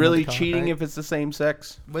is it sucking really another cock, cheating right? if it's the same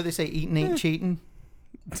sex? What do they say? Eating ain't cheating.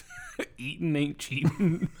 Eating ain't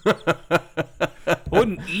cheating. I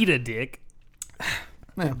wouldn't eat a dick.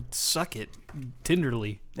 Yeah. Suck it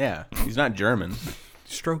tenderly. Yeah, he's not German.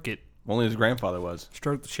 Stroke it. Only his grandfather was.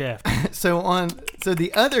 Stroke the shaft. So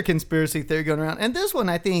the other conspiracy theory going around, and this one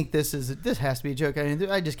I think this has to be a joke. I mean,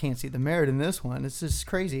 I just can't see the merit in this one. It's just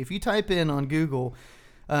crazy. If you type in on Google,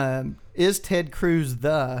 is Ted Cruz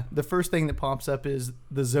the first thing that pops up is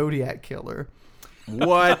the Zodiac killer.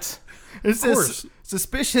 What? It says course.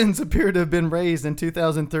 suspicions appear to have been raised in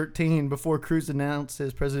 2013 before Cruz announced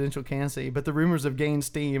his presidential candidacy, but the rumors have gained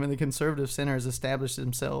steam, and the conservative center has established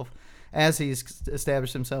himself as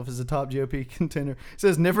a top GOP contender. It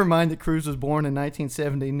says, never mind that Cruz was born in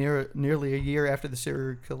 1970, nearly a year after the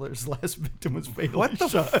serial killer's last victim was fatally What the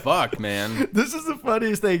shot. fuck, man? This is the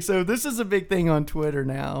funniest thing. So this is a big thing on Twitter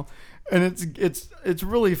now, and it's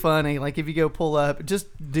really funny. Like if you go pull up, just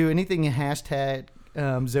do anything in hashtag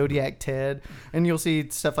Zodiac Ted, and you'll see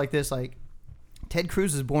stuff like this, like Ted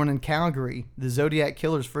Cruz was born in Calgary. The Zodiac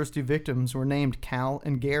killer's first two victims were named Cal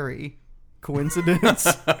and Gary. Coincidence?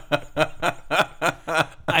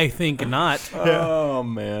 I think not. Oh,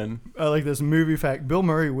 man. I like this movie fact. Bill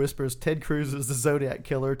Murray whispers Ted Cruz is the Zodiac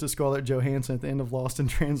killer to Scarlett Johansson at the end of Lost in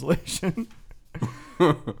Translation.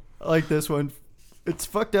 I like this one. It's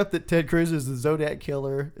fucked up that Ted Cruz is the Zodiac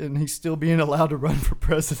killer and he's still being allowed to run for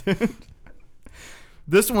president.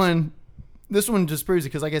 This one just proves it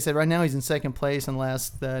because, like I said, right now he's in second place. And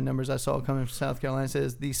last numbers I saw coming from South Carolina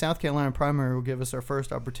says the South Carolina primary will give us our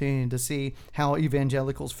first opportunity to see how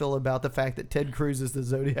evangelicals feel about the fact that Ted Cruz is the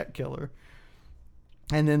Zodiac killer.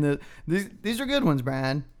 And then these are good ones,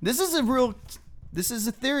 Brad. This is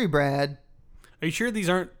a theory, Brad. Are you sure these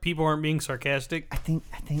people aren't being sarcastic? I think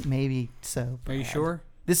maybe so. Are you Brad. sure?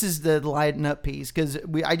 This is the lighten up piece because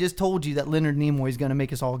I just told you that Leonard Nimoy is going to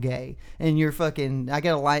make us all gay, and you're fucking. I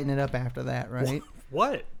got to lighten it up after that, right?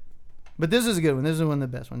 What? But this is a good one. This is one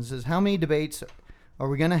of the best ones. It says, how many debates are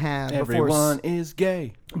we going to have Everyone is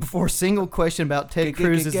gay. before a single question about Ted Gay,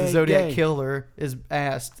 Cruz as the gay, Zodiac gay. killer is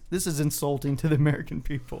asked? This is insulting to the American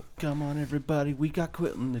people. Come on, everybody. We got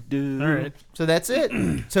quitting to do. All right. So that's it.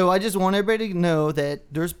 So I just want everybody to know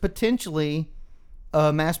that there's potentially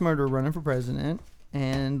a mass murderer running for president,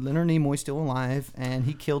 and Leonard Nimoy's still alive, and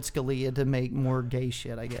he killed Scalia to make more gay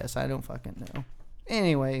shit, I guess. I don't fucking know.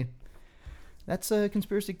 Anyway, that's a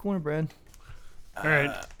conspiracy corner, Brad. All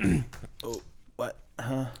right. Oh, what?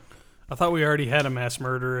 Huh? I thought we already had a mass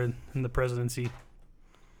murder in the presidency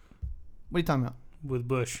What are you talking about? with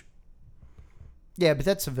Bush. Yeah, but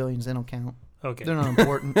that's civilians. They don't count. Okay. They're not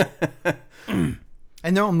important.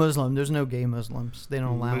 And they're all Muslim. There's no gay Muslims. They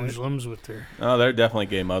don't allow it. Muslims with their Oh, they're definitely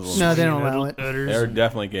gay Muslims. No, they don't allow it. They're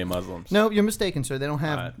definitely gay Muslims. No, you're mistaken, sir. They don't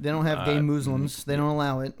have gay Muslims. They don't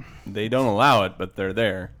allow it. They don't allow it, but they're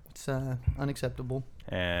there. It's unacceptable.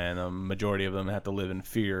 And a majority of them have to live in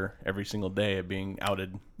fear every single day of being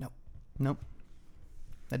outed. Nope.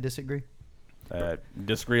 I disagree.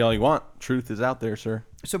 Disagree all you want. Truth is out there, sir.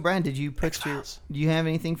 So, Brian, did you put do X-Files. you have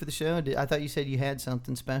anything for the show? I thought you said you had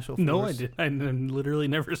something special for No, us. I did. I literally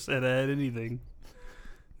never said I had anything.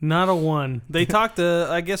 Not a one. They talked to.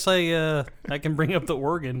 I guess I can bring up the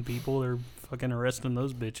Oregon people. They're fucking arresting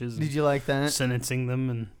those bitches. Did you like that? sentencing them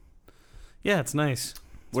and yeah, it's nice.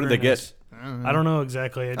 What did they get? I don't know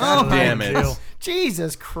exactly. I just Oh, know they're damn in it. jail.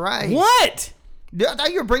 Jesus Christ. What? I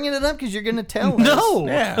thought you were bringing it up because you're going to tell us. No.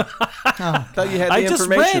 Yeah. I thought you had the I just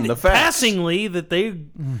information, read the facts. passingly that they.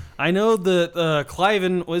 I know that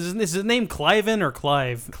Cliven is his name Cliven or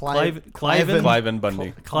Clive? Cliven. Cliven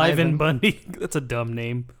Bundy. Cliven Bundy. That's a dumb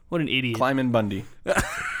name. What an idiot. Cliven Bundy.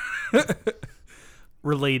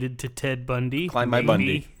 Related to Ted Bundy. Climb my maybe.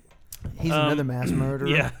 Bundy. He's another mass murderer.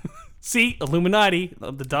 Yeah. See, Illuminati.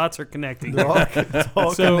 The dots are connecting. They're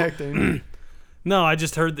all So- connecting. No, I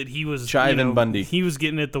just heard that he was Chive Bundy. He was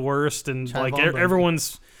getting it the worst, and Chive like Bundy.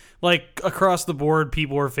 everyone's like across the board,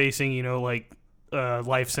 people are facing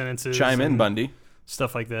life sentences, Chime in, and Bundy.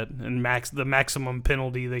 stuff like that, and the maximum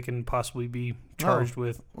penalty they can possibly be charged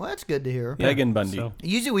with. Well, that's good to hear. Megan Bundy. So,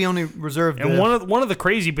 Usually we only reserve and the one of the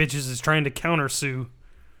crazy bitches is trying to countersue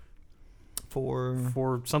for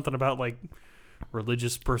for something about like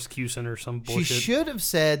religious persecution or some bullshit. She should have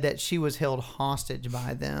said that she was held hostage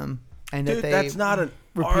by them and Dude, that they that's not an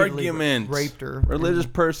repeatedly argument. raped her. Religious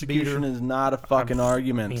and persecution beat her. is not a fucking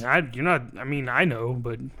argument. I know,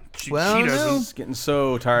 but she Well, doesn't. no. Just getting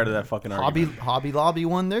so tired of that fucking argument. Hobby Lobby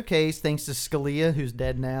won their case thanks to Scalia, who's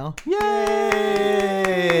dead now.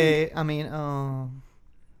 Yay! I mean, oh.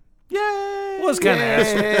 Yay! It was kind of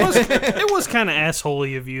Yay. it was kind of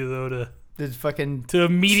assholey of you though Did fucking to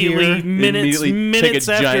immediately cheer. minutes Take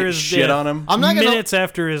a after giant his shit death. on him. I'm not gonna. minutes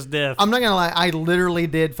after his death. I'm not gonna lie. I literally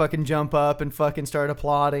did fucking jump up and fucking start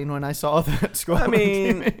applauding when I saw that squad. I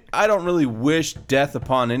mean, I don't really wish death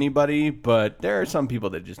upon anybody, but there are some people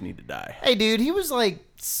that just need to die. hey, dude, he was like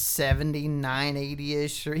 79,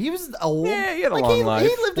 80-ish, or he was old. Yeah, he had a like, long life.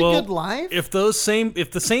 He lived a good life. If the same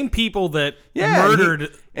people that Yeah,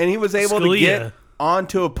 murdered and he was able to Scalia. get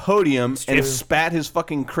onto a podium and true. spat his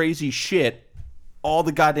fucking crazy shit all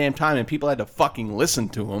the goddamn time, and people had to fucking listen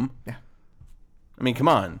to him. Yeah. I mean, come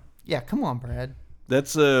on. Yeah, come on, Brad.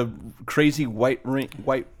 That's a crazy white ring.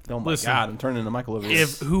 Oh my Listen, god! I'm turning the mic over. here.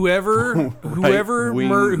 if whoever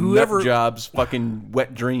Nut job's fucking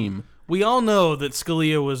wet dream. we all know that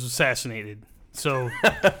Scalia was assassinated. So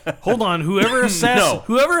hold on, whoever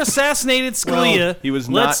assassinated Scalia, he was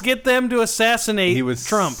let's not- get them to assassinate He was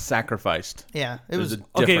Trump. sacrificed. Yeah, it There's was. a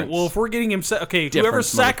Okay, difference. well, if we're getting him, whoever Difference,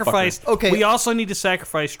 sacrificed, motherfucker. Okay. we also need to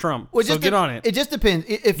sacrifice Trump. Well, So get on it. It just depends.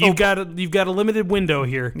 If You've got a limited window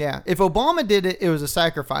here. yeah, if Obama did it, it was a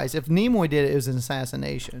sacrifice. If Nimoy did it, it was an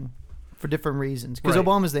assassination for different reasons. Because Right.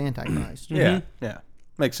 Obama's the Antichrist. Yeah, yeah,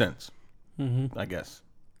 makes sense. I guess.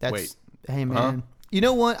 That's, Wait. hey man, you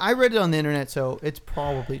know what? I read it on the internet, so it's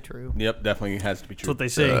probably true. Yep, definitely has to be That's true. what they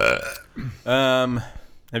say.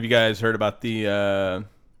 Have you guys heard about the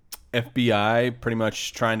FBI pretty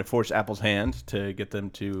much trying to force Apple's hand to get them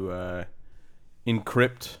to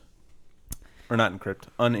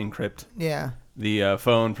unencrypt Yeah. the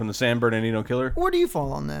phone from the San Bernardino killer? Where do you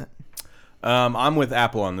fall on that? I'm with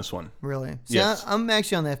Apple on this one. Really? See, Yes. I'm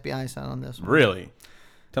actually on the FBI side on this one. Really?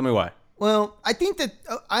 Tell me why. Well, I think that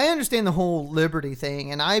I understand the whole liberty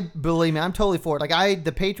thing, and I'm totally for it. Like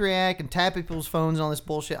the Patriot Act and tap people's phones and all this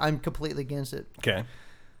bullshit, I'm completely against it. Okay.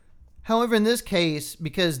 However, in this case,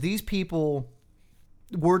 because these people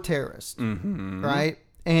were terrorists, right?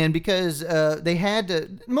 And because they had to,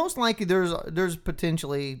 most likely there's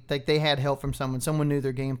potentially like they had help from someone knew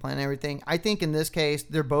their game plan and everything. I think in this case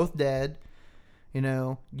they're both dead. You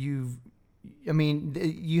know,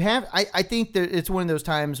 I think that it's one of those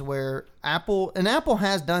times where Apple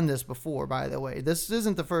has done this before, by the way. This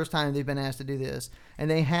isn't the first time they've been asked to do this,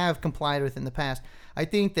 and they have complied with in the past. I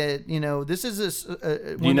think that, this is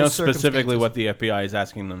Do you know specifically what the FBI is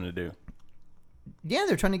asking them to do? Yeah,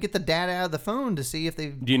 they're trying to get the data out of the phone to see if they...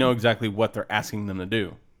 Do you know exactly what they're asking them to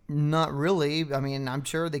do? Not really. I mean, I'm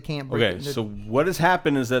sure they can't break... Okay, so what has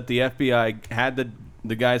happened is that the FBI had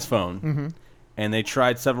the guy's phone, and they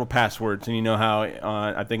tried several passwords, and you know how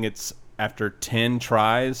I think it's after 10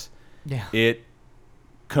 tries, Yeah. it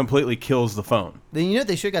completely kills the phone. Then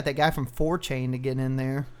they should have got that guy from 4chan to get in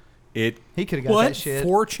there. It He could have got What? that shit.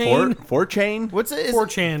 4chan? 4chan? What's it?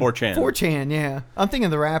 4chan. 4chan. 4chan, yeah. I'm thinking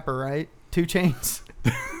of the rapper, right? 2 Chains.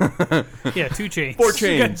 Yeah, 2 chains. 4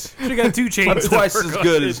 chains. Should have got 2 chains. I'm twice as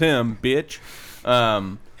good as him, bitch.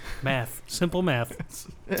 Math. Simple math.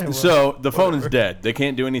 So the phone is dead. They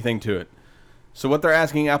can't do anything to it. So what they're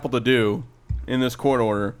asking Apple to do in this court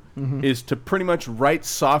order is to pretty much write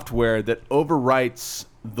software that overwrites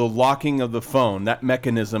the locking of the phone, that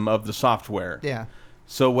mechanism of the software. Yeah.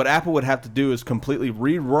 So what Apple would have to do is completely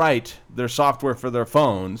rewrite their software for their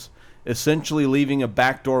phones, essentially leaving a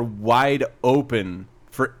backdoor wide open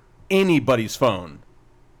for anybody's phone.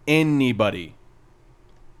 Anybody.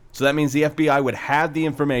 So that means the FBI would have the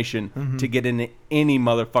information to get into any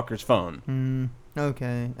motherfucker's phone.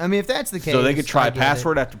 Okay. I mean, if that's the case, So they could try I get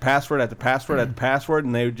password after password after password after password,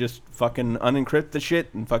 and they would just fucking unencrypt the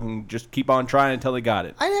shit and fucking just keep on trying until they got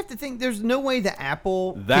it. I'd have to think there's no way that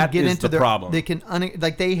Apple That could get is into the problem. They can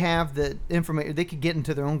like they have the information. They could get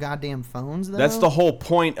into their own goddamn phones. Though. That's the whole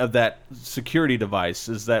point of that security device,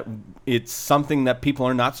 is that it's something that people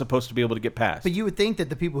are not supposed to be able to get past. But you would think that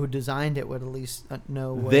the people who designed it would at least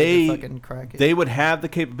know way to fucking crack it. They would have the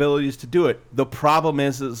capabilities to do it. The problem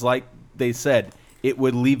is like they said, it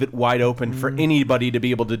would leave it wide open for anybody to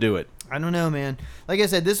be able to do it. I don't know, man. Like I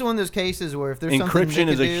said, this is one of those cases where if there's something Encryption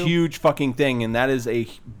they is could a do, huge fucking thing, and that is a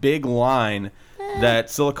big line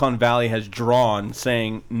that Silicon Valley has drawn,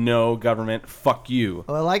 saying, no, government, fuck you.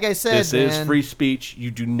 Well, like I said, This is man, free speech.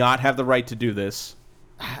 You do not have the right to do this.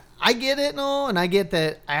 I get it and all, and I get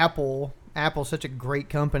that Apple's such a great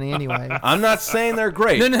company anyway. I'm not saying they're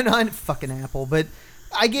great. No, fucking Apple, but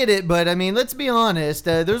I get it. But I mean, let's be honest.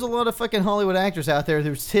 There's a lot of fucking Hollywood actors out there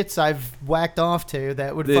whose tits I've whacked off to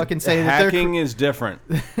that would fucking say that hacking is different.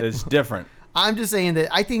 It's different. I'm just saying that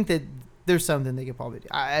I think that there's something they could probably do.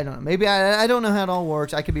 I don't know. Maybe I don't know how it all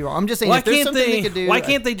works. I could be wrong. I'm just saying if there's something they could do. Why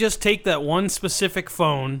can't they just take that one specific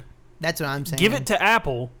phone, That's what I'm saying. give it to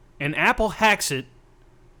Apple, and Apple hacks it,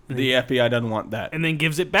 The FBI doesn't want that. and then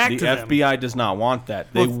gives it back The to them? FBI does not want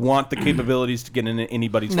that. They want the capabilities to get into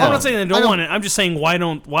anybody's No, phone. I'm not saying they I don't don't- want it. I'm just saying why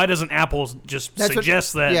doesn't Apple just That's what-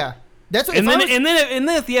 suggest that? Yeah. That's what. And if I then, was- and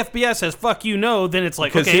then if the FBI says "fuck you," no, then it's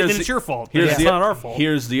like, Because okay, here's then the- it's your fault. Here's It's the- not our fault.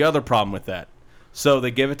 Here's the other problem with that. So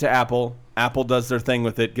they give it to Apple. Apple does their thing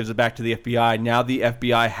with it, gives it back to the FBI. Now the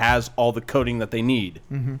FBI has all the coding that they need.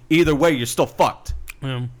 Either way, you're still fucked.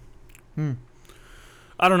 I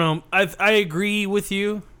don't know. I agree with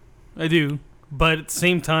you. I do. But at the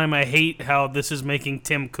same time, I hate how this is making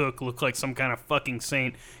Tim Cook look like some kind of fucking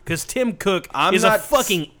saint. Because Tim Cook is a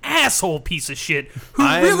fucking asshole piece of shit who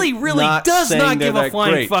I'm really not does saying not they're give a that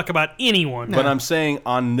flying great. fuck about anyone. But I'm saying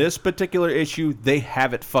on this particular issue, they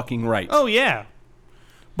have it fucking right. Oh, yeah.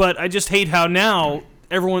 But I just hate how now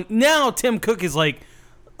Tim Cook is like,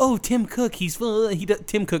 oh, Tim Cook,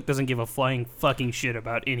 Tim Cook doesn't give a flying fucking shit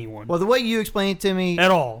about anyone. well, the way you explained it to me At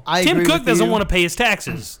all. I Tim agree Cook with doesn't you. want to pay his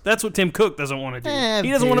taxes. That's what Tim Cook doesn't want to do. Eh, He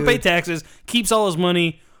doesn't want to pay dude. taxes, keeps all his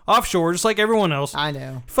money offshore just like everyone else. I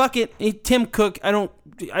know. Fuck it. Tim Cook, I don't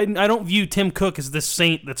view Tim Cook as this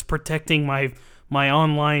saint that's protecting my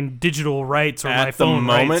online digital rights or my At the phone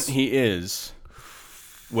moment, rights. he is.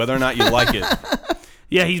 Whether or not you like it.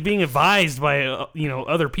 Yeah, he's being advised by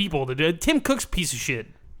other people to do it. Tim Cook's a piece of shit.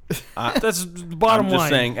 That's the bottom I'm just line.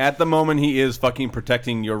 saying, at the moment, he is fucking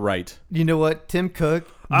protecting your right. You know what, Tim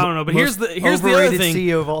Cook? I don't know, but here's most the other overrated thing.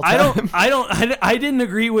 CEO of all I time. I didn't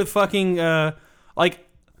agree with fucking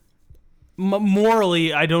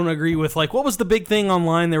morally. I don't agree with what was the big thing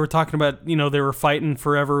online they were talking about? They were fighting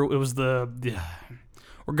forever. It was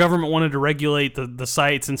where government wanted to regulate the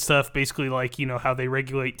sites and stuff. Basically, how they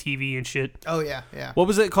regulate TV and shit. Oh yeah, yeah. What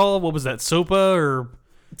was it called? What was that? SOPA or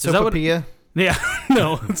is that what? Sopapilla. Yeah,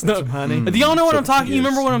 no, it's not. honey. Do y'all know what I'm talking? You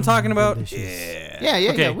remember what I'm talking about? Yeah,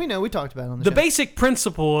 Okay. We know. We talked about it on the The show. basic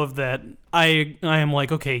principle of that, I am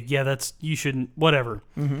like, okay, yeah, that's, you shouldn't, whatever.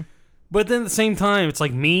 But then at the same time, it's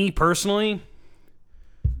like me personally.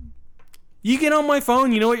 You get on my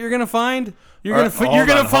phone, you know what you're gonna find? You're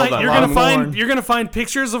gonna find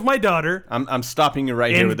pictures of my daughter. I'm stopping you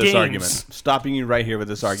right here And with this games. argument. Stopping you right here with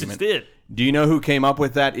this argument. Just it. Do you know who came up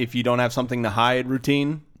with that if you don't have something to hide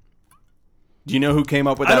routine? Do you know who came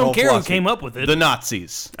up with that I don't whole care who philosophy? came up with it. The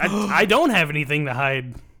Nazis. I don't have anything to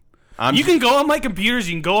hide. I'm You can go on my computers,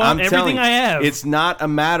 you can go on telling everything you, I have. It's not a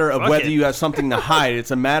matter of Fuck whether it. you have something to hide.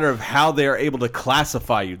 It's a matter of how they are able to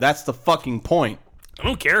classify you. That's the fucking point. I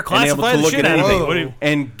don't care. And able Classify to the look shit at out of me. anything. What do you-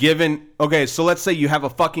 And given, okay, so let's say you have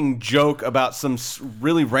a fucking joke about some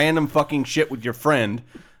really random fucking shit with your friend.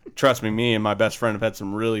 Trust me and my best friend have had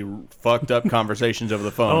some really fucked up conversations over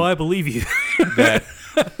the phone. Oh, I believe you. that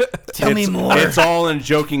Tell me more. It's all in a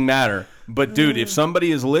joking matter. But dude, if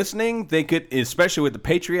somebody is listening, they could, especially with the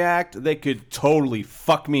Patriot Act, they could totally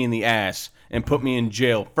fuck me in the ass and put me in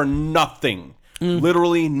jail for nothing.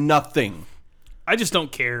 Literally nothing. I just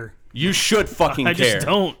don't care. You should fucking I care. just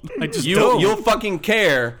don't. I just don't. You'll fucking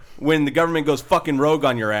care when the government goes fucking rogue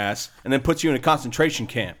on your ass and then puts you in a concentration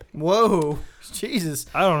camp. Whoa, Jesus.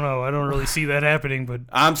 I don't know. I don't really see that happening, but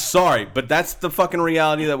I'm sorry, but that's the fucking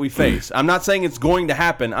reality that we face. I'm not saying it's going to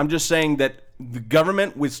happen. I'm just saying that the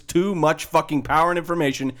government with too much fucking power and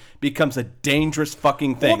information becomes a dangerous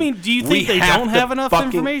fucking thing. Well, I mean, do you think they don't have enough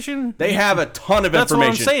information? They have a ton of That's what I'm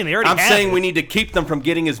information. saying. They already I'm have saying it. we need to keep them from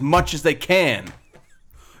getting as much as they can.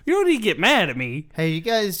 You don't need to get mad at me. Hey, you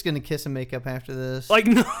guys gonna kiss and make up after this? Like,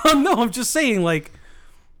 no, I'm just saying, like,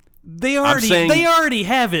 they already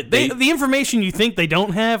have it. The information you think they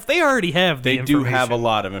don't have, they already have the information. They do have a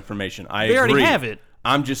lot of information. I agree. They already have it.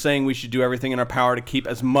 I'm just saying we should do everything in our power to keep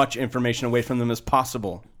as much information away from them as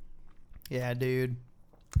possible. Yeah, dude.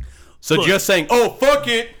 So look, just saying, oh, fuck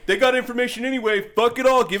it, they got information anyway, fuck it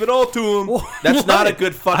all, give it all to them. Well, that's not a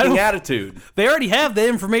good fucking attitude. They already have the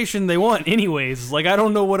information they want anyways. Like, I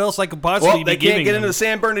don't know what else I could possibly be giving them. They can't get into the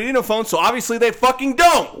San Bernardino phone, so obviously they fucking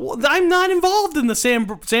don't. Well, I'm not involved in the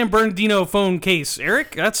San Bernardino phone case,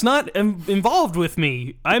 Eric. That's not involved with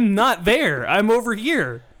me. I'm not there. I'm over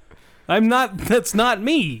here. That's not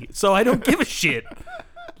me. So I don't give a shit.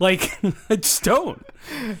 Like, I just don't.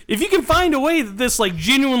 If you can find a way that this, like,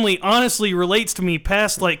 genuinely, honestly relates to me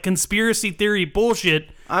past, like, conspiracy theory bullshit,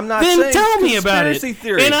 I'm not then saying tell me about it.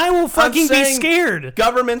 Theory. And I will fucking be scared.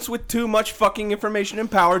 Governments with too much fucking information and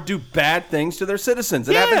power do bad things to their citizens.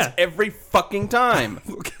 It happens every fucking time.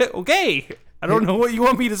 Okay. I don't know what you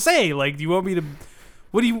want me to say. Like, do you want me to...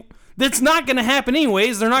 What do you... That's not going to happen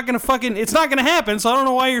anyways. They're not going to fucking... It's not going to happen, so I don't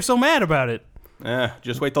know why you're so mad about it.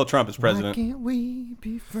 Just wait till Trump is president. Why can't we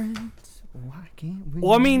be friends? Why can't we?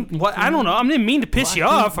 Well, I mean, I don't know. I didn't mean to piss you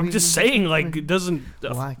off. I'm just saying, like, it doesn't.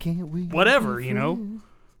 Why can't we? Whatever, you know.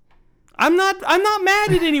 I'm not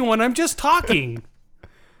mad at anyone. I'm just talking.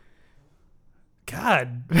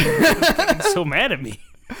 God, you're so mad at me.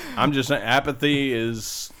 I'm just saying, apathy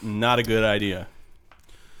is not a good idea.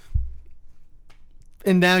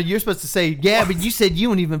 And now you're supposed to say, yeah, but you said you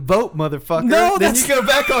wouldn't even vote, motherfucker. No, then you go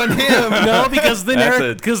back on him. No, because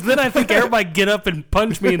then I think everybody get up and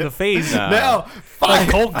punch me in the face. No, like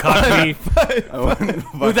cold cock me.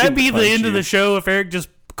 Would that be the end of the show if Eric just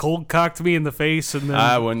cold cocked me in the face and then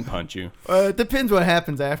I wouldn't punch you? It depends what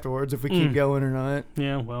happens afterwards if we keep going or not.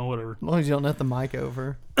 Yeah, well, whatever. As long as you don't let the mic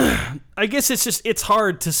over. I guess it's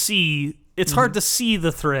hard to see. It's hard to see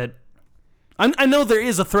the threat. I know there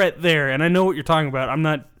is a threat there, and I know what you're talking about. I'm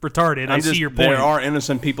not retarded. I see your point. There are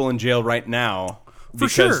innocent people in jail right now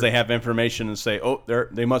because they have information and say, oh,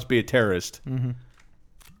 they must be a terrorist. Mm-hmm.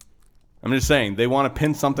 I'm just saying, they want to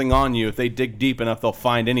pin something on you. If they dig deep enough, they'll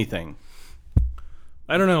find anything.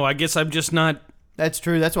 I don't know. I guess I'm just not... That's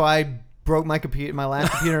true. That's why I broke my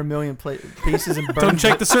last computer a million pieces and burned Don't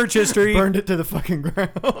check the search history. Burned it to the fucking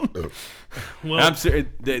ground. Well, I'm serious.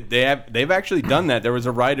 They've actually done that. There was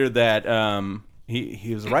a writer that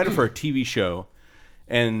he was a writer for a TV show,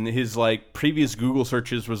 and his like previous Google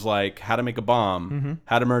searches was like how to make a bomb,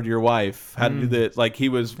 how to murder your wife, how to do this. Like he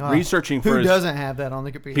was researching for who doesn't have that on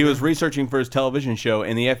the computer. He was researching for his television show,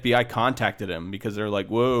 and the FBI contacted him because they're like,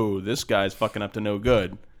 "Whoa, this guy's fucking up to no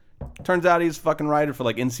good." Turns out he's a fucking writer for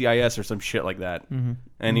like NCIS or some shit like that,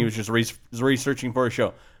 and he was just researching for a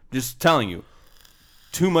show. Just telling you,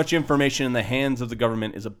 too much information in the hands of the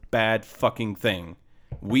government is a bad fucking thing.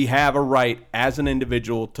 We have a right as an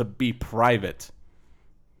individual to be private.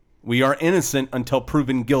 We are innocent until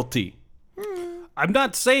proven guilty. I'm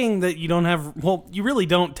not saying that you don't have... Well, you really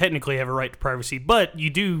don't technically have a right to privacy, but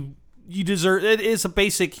you do... You deserve... It is a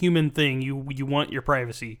basic human thing. You want your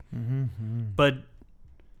privacy. But,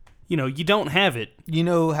 you know, you don't have it. You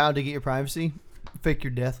know how to get your privacy? Fake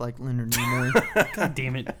your death like Leonard Nimoy. God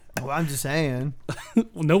damn it. Well, I'm just saying.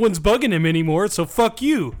 Well, no one's bugging him anymore, so fuck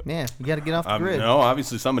you. Yeah, you got to get off the grid. No,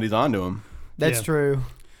 obviously somebody's onto him. That's true.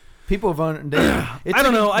 People have I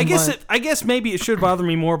don't know. I guess maybe it should bother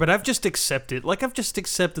me more, but I've just accepted. Like I've just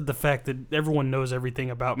accepted the fact that everyone knows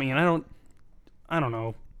everything about me, and I don't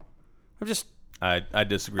know. I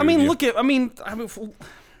disagree. I mean, with you. I'm a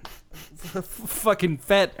fucking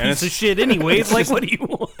fat piece of shit. Anyways, like what do you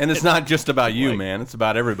want? And it's not just about you, man. It's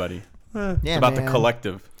about everybody. It's about the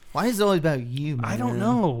collective. Why is it always about you, man? I don't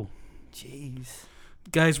know. Jeez.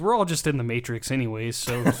 Guys, we're all just in the Matrix anyways,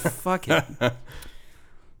 so fuck it.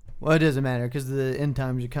 Well, it doesn't matter because the end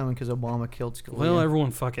times are coming because Obama killed Scalia. Well,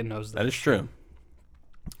 everyone fucking knows that. That is true.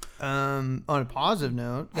 On a positive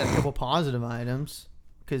note, got a couple positive items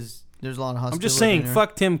because there's a lot of hostility. I'm just saying,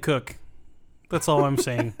 fuck Tim Cook. That's all I'm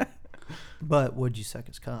saying. But would you suck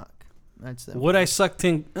his cock? That's the Would I suck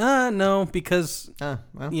Tim? No, because well,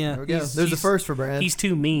 yeah, there we go. There's the first for Brad. He's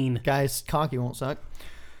too mean. Guy's cocky won't suck.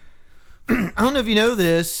 I don't know if you know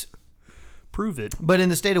this. Prove it. But in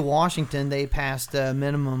the state of Washington, they passed a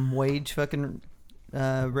minimum wage fucking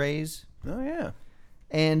raise. Oh yeah.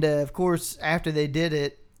 And of course, after they did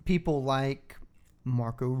it, people like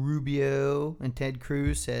Marco Rubio and Ted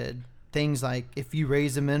Cruz said things like, if you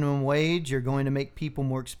raise the minimum wage, you're going to make people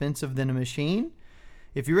more expensive than a machine.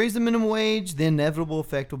 If you raise the minimum wage, the inevitable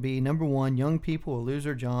effect will be, number one, young people will lose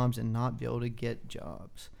their jobs and not be able to get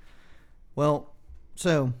jobs. Well,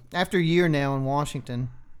 So after a year now in Washington,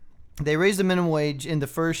 they raised the minimum wage in the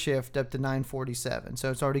first shift up to $9.47. So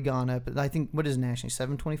it's already gone up. I think, what is it nationally,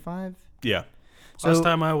 $7.25? Yeah. So, Last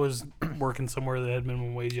time I was working somewhere that had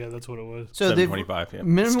minimum wage, yeah, that's what it was. So they've $7.25, yeah.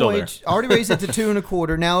 minimum Still wage already raised it to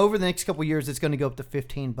 $2.25. Now over the next couple of years, it's going to go up to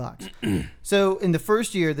 $15. So in the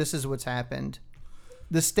first year, this is what's happened.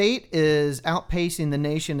 The state is outpacing the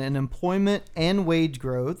nation in employment and wage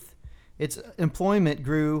growth. Its employment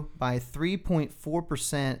grew by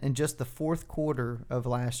 3.4% in just the fourth quarter of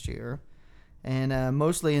last year, and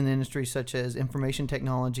mostly in industries such as information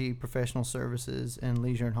technology, professional services, and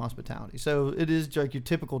leisure and hospitality. So it is like your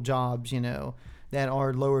typical jobs, that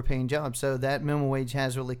are lower paying jobs. So that minimum wage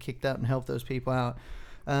has really kicked up and helped those people out.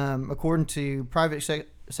 According to private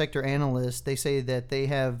sector analysts, they say that they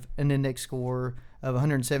have an index score of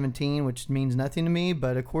 117, which means nothing to me,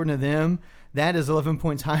 but according to them, that is 11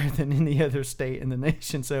 points higher than any other state in the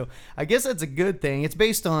nation. So I guess that's a good thing. It's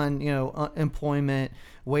based on, employment,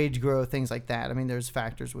 wage growth, things like that. I mean, there's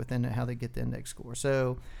factors within it, how they get the index score.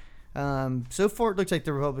 So, so far it looks like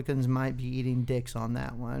the Republicans might be eating dicks on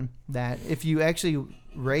that one. That if you actually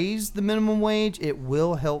raise the minimum wage, it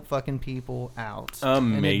will help fucking people out.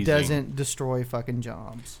 Amazing. And it doesn't destroy fucking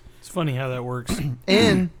jobs. It's funny how that works.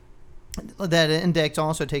 And that index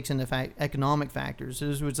also takes into economic factors.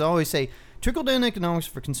 As we always say, trickle-down economics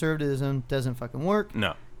for conservatism doesn't fucking work.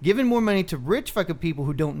 No. Giving more money to rich fucking people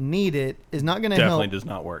who don't need it is not going to help. Definitely does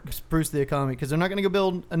not work. Spruce the economy, because they're not going to go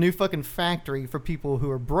build a new fucking factory for people who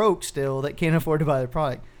are broke still that can't afford to buy the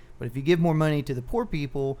product. But if you give more money to the poor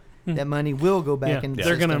people, that money will go back into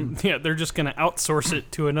the system. They're just gonna outsource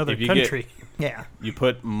it to another country. You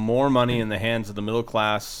put more money in the hands of the middle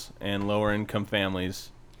class and lower income families.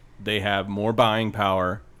 They have more buying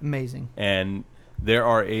power. Amazing. And there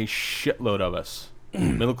are a shitload of us.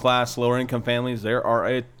 Middle class, lower income families, there are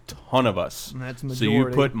a ton of us. And that's so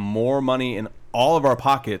majority. you put more money in all of our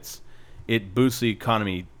pockets, it boosts the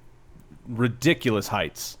economy ridiculous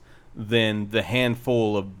heights than the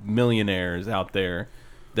handful of millionaires out there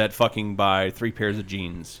that fucking buy 3 pairs of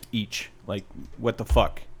jeans each. Like, what the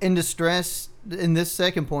fuck? In distress, in this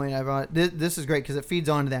second point, I brought this is great because it feeds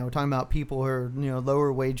on to that. We're talking about people who are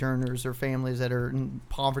lower wage earners or families that are in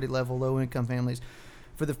poverty level, low income families.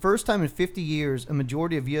 For the first time in 50 years, a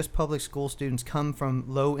majority of U.S. public school students come from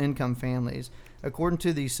low income families. According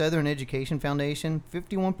to the Southern Education Foundation,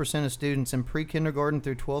 51% of students in pre-kindergarten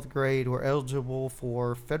through 12th grade were eligible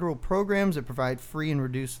for federal programs that provide free and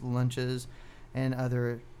reduced lunches and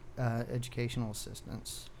other educational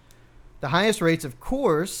assistance. The highest rates, of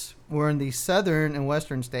course, were in the southern and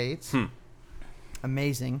western states.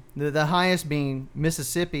 Amazing. The highest being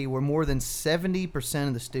Mississippi, where more than 70%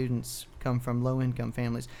 of the students come from low-income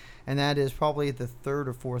families. And that is probably the third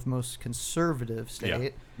or fourth most conservative state. Yeah,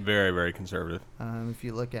 very, very conservative. If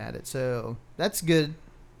you look at it. So that's good.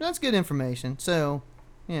 That's good information. So,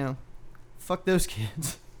 fuck those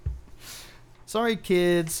kids. Sorry,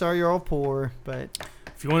 kids. Sorry you're all poor, but...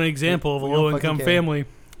 If you want an example of a low-income family,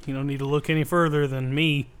 you don't need to look any further than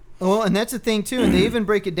me. Well, and that's the thing, too. And they even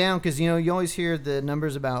break it down because, you always hear the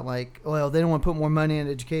numbers about, like, well, they don't want to put more money in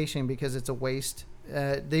education because it's a waste.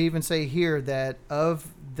 They even say here that of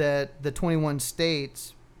the 21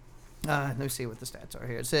 states, let me see what the stats are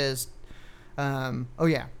here. It says,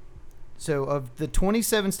 so of the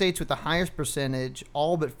 27 states with the highest percentage,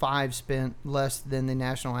 all but 5 spent less than the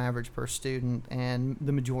national average per student, and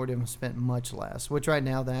the majority of them spent much less, which right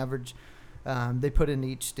now the average they put in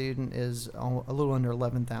each student is a little under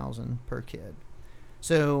 $11,000 per kid.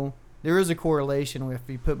 So there is a correlation with if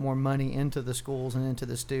you put more money into the schools and into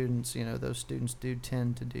the students, those students do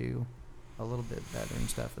tend to do a little bit better and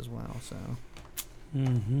stuff as well. So,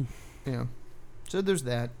 so there's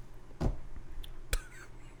that.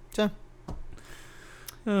 So,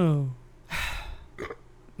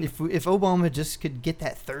 if Obama just could get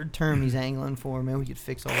that third term he's angling for, man, we could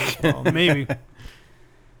fix all this problems. Maybe.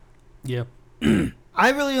 Yeah. I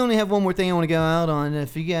really only have one more thing I want to go out on.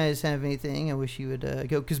 If you guys have anything, I wish you would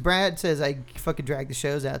go. Because Brad says I fucking drag the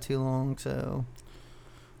shows out too long, so...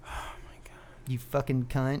 Oh, my God. You fucking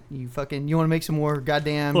cunt. You want to make some more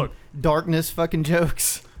goddamn darkness fucking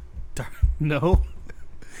jokes? No.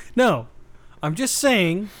 No. I'm just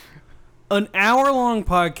saying, an hour-long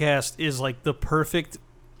podcast is like the perfect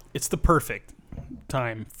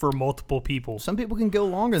time for multiple people. Some people can go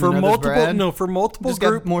longer than others, Brad. For multiple just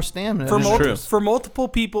groups, got more stamina. For multiple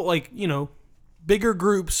people, like, bigger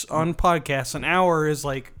groups on podcasts, an hour is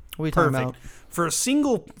like what are you perfect. talking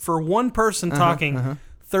about? For one person talking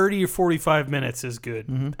 30 or 45 minutes is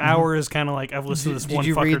good. Hour is kind of like, I've listened to this one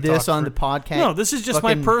fucker talk. Did you read this on the podcast? No, this is just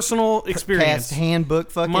my personal experience. Handbook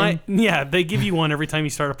fucking. Yeah, they give you one every time you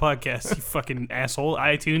start a podcast, you fucking asshole.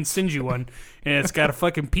 iTunes sends you one, and it's got a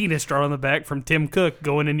fucking penis drawn on the back from Tim Cook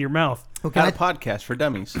going in your mouth. Okay, a podcast for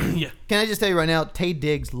dummies. Yeah. Can I just tell you right now, Taye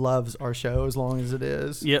Diggs loves our show as long as it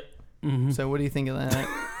is. Yep. So what do you think of that?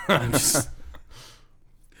 I'm just...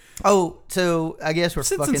 Oh, so I guess we're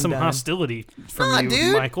sensing fucking some done. hostility from you,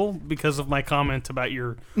 dude. Michael, because of my comment about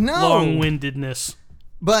your No. long-windedness.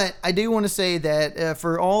 But I do want to say that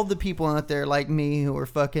for all the people out there like me who are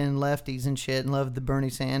fucking lefties and shit and love the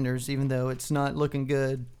Bernie Sanders, even though it's not looking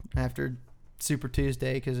good after Super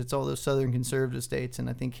Tuesday because it's all those southern conservative states, and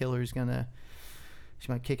I think Hillary's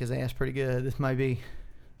she might kick his ass pretty good. This might be,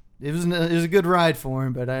 it was a good ride for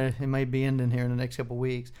him, but it might be ending here in the next couple of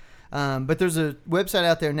weeks. But there's a website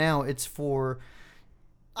out there now. It's for,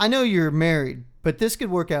 I know you're married, but this could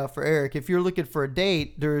work out for Eric. If you're looking for a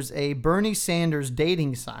date, there's a Bernie Sanders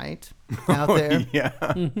dating site out there. Yeah.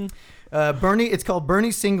 It's called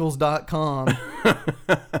BernieSingles.com.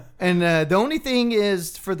 And the only thing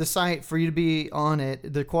is for the site, for you to be on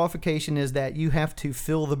it, the qualification is that you have to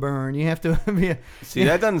fill the burn. You have to be See,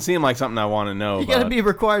 that doesn't seem like something I want to know. You got to be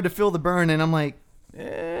required to fill the burn. And I'm like,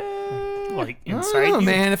 Like I inside don't know, you.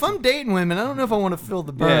 man. If I'm dating women, I don't know if I want to feel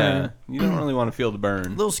the burn. Yeah, you don't really want to feel the burn. A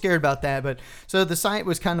little scared about that, but so the site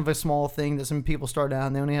was kind of a small thing that some people started out,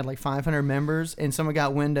 and they only had like 500 members, and someone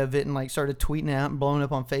got wind of it and like started tweeting out and blowing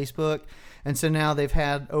up on Facebook, and so now they've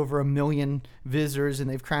had over 1 million visitors, and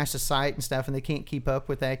they've crashed the site and stuff, and they can't keep up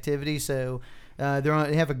with the activity, so.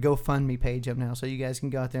 They have a GoFundMe page up now, so you guys can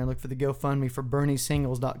go out there and look for the GoFundMe for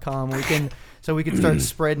BernieSingles.com. So we can start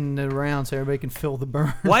spreading it around so everybody can feel the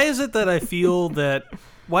burn. Why is it that I feel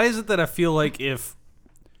like if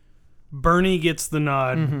Bernie gets the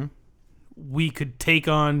nod, we could take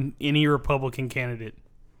on any Republican candidate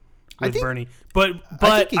with Bernie? But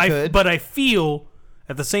I feel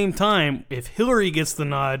at the same time, if Hillary gets the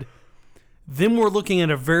nod, then we're looking at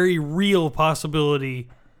a very real possibility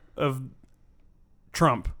of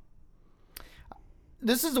Trump.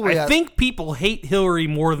 This is the way I think people hate Hillary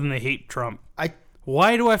more than they hate Trump.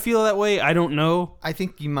 Why do I feel that way? I don't know. I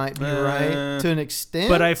think you might be right to an extent,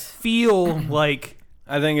 but I feel like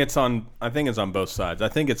I think it's on both sides. I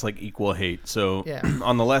think it's like equal hate. So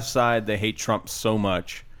on the left side, they hate Trump so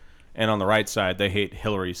much, and on the right side, they hate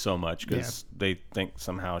Hillary so much because they think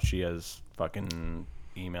somehow she has fucking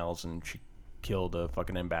emails and she killed a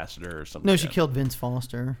fucking ambassador or something. No, she killed Vince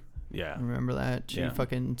Foster. Yeah. Remember that? She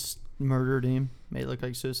fucking murdered him. Made it look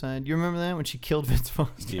like suicide. You remember that when she killed Vince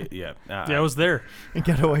Foster? Yeah. I was there. And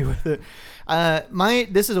got away with it.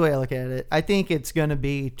 This is the way I look at it. I think it's going to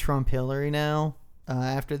be Trump-Hillary now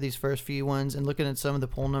after these first few ones. And looking at some of the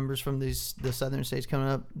poll numbers from the southern states coming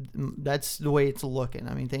up, that's the way it's looking.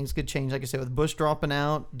 I mean, things could change. Like I said, with Bush dropping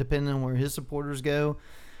out, depending on where his supporters go.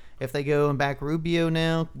 If they go and back Rubio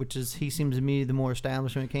now, he seems to me the more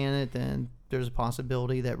establishment candidate, then there's a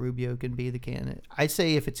possibility that Rubio could be the candidate. I'd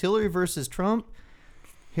say if it's Hillary versus Trump,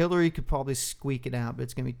 Hillary could probably squeak it out, but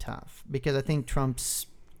it's going to be tough because I think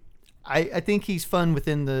I think he's fun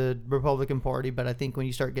within the Republican Party, but I think when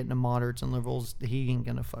you start getting to moderates and liberals, he ain't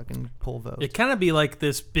going to fucking pull votes. It'd kind of be like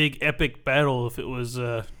this big epic battle if it was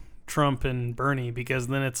Trump and Bernie, because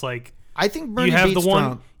then it's like I think Bernie beats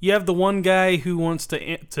Trump. You have the one guy who wants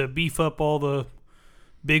to beef up all the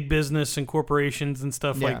big business and corporations and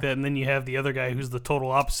stuff like that, and then you have the other guy who's the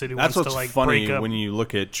total opposite who wants to like funny break up. When you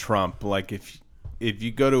look at Trump, like if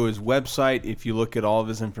you go to his website, if you look at all of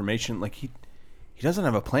his information, like he doesn't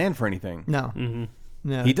have a plan for anything. No. Mm-hmm.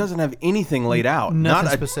 No. He doesn't have anything laid out. Nothing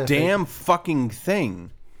Not specific. A damn fucking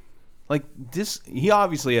thing. Like this, he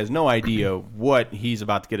obviously has no idea what he's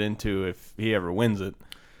about to get into if he ever wins it,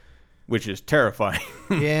 which is terrifying.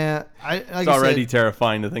 Yeah, it's already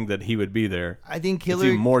terrifying to think that he would be there. I think It's Hillary.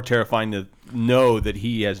 even more terrifying to know that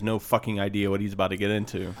he has no fucking idea what he's about to get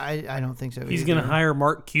into. I don't think so. He's either. going to hire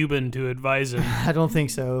Mark Cuban to advise him. I don't think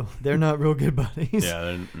so. They're not real good buddies.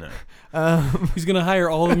 Yeah, no. He's going to hire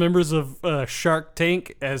all the members of Shark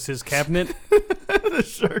Tank as his cabinet. The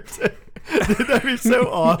Shark Tank. That'd be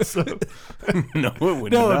so awesome. No, it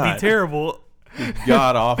would No, not. it'd be terrible.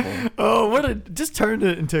 God awful. Oh, just turned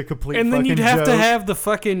it into a complete. And then you'd have joke. to have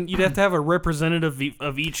you'd have to have a representative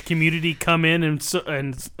of each community come in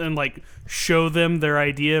and like show them their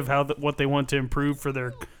idea of what they want to improve for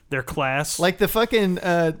their class. Like the fucking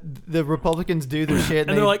the Republicans do their shit,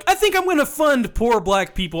 and they're like, I think I'm going to fund poor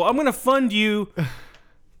black people. I'm going to fund you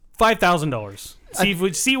 $5,000.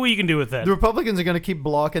 See what you can do with that. The Republicans are going to keep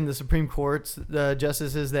blocking the Supreme Court's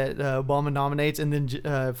justices that Obama nominates, and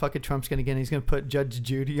then fucking Trump's going to get. He's going to put Judge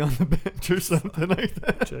Judy on the bench or something like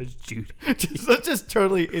that. Judge Judy. just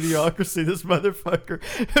totally idiocracy. This motherfucker,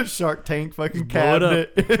 Shark Tank, fucking blow it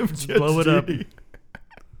up. cabinet. Judge Blow it up. Judy.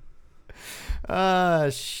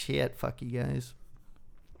 Shit. Fuck you guys.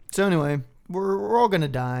 So anyway, we're all going to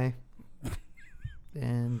die,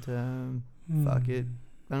 and fuck it.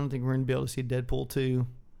 I don't think we're going to be able to see Deadpool 2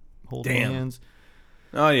 holding Damn. hands.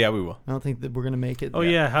 Oh yeah, we will. I don't think that we're going to make it. Oh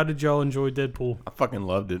yeah, how did y'all enjoy Deadpool? I fucking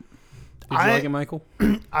loved it. Did you like it, Michael?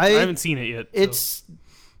 I haven't seen it yet. So. It's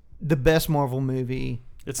the best Marvel movie.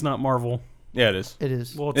 It's not Marvel. Yeah, it is. It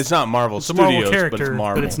is. Well, It's not Marvel it's a Studios, Marvel character, but it's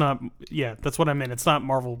Marvel. but it's not. Yeah, that's what I meant. It's not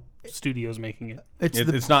Marvel Studios making it.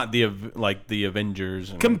 It's not the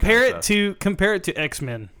Avengers. And Compare that kind of it to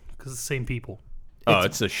X-Men because it's the same people. stuff.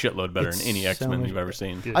 It's a shitload better than it's any so X-Men much you've ever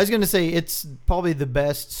seen. I was going to say it's probably the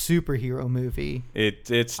best superhero movie.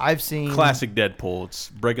 It's I've seen classic Deadpool. It's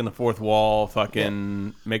breaking the fourth wall,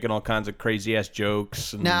 fucking making all kinds of crazy ass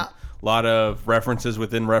jokes, and Now- a lot of references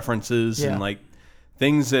within references, Yeah. and like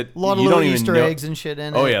things that a lot of you little don't even Easter know. eggs and shit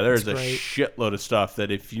in it. Oh yeah, there's It's a great. shitload of stuff that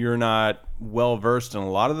if you're not well versed in a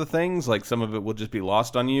lot of the things, like some of it will just be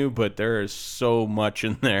lost on you. But there is so much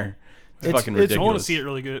in there. It's fucking it's- ridiculous. I want to see it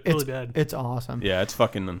really good, really bad. It's awesome. Yeah, it's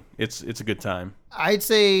fucking. It's a good time. I'd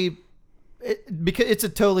say because it's a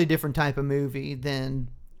totally different type of movie than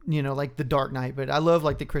like the Dark Knight. But I love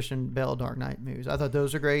like the Christian Bale Dark Knight movies. I thought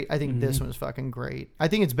those are great. I think this one's fucking great. I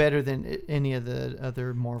think it's better than any of the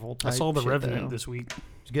other Marvel I type saw The shit, Revenant though. this week.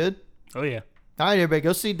 It's good. Oh yeah. All right, everybody,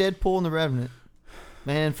 go see Deadpool and The Revenant.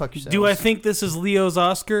 Man, fuck yourself. Do I think this is Leo's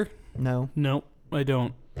Oscar? No. No, I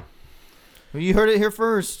don't. Well, you heard it here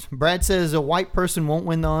first. Brad says a white person won't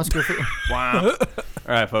win the Oscar for Wow. All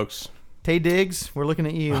right, folks. Tay Diggs, we're looking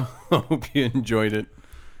at you. Hope you enjoyed it.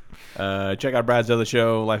 Check out Brad's other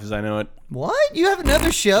show, Life as I Know It. What? You have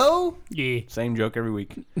another show? Yeah. Same joke every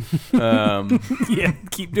week. Yeah.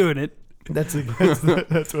 Keep doing it. That's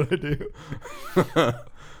what I do.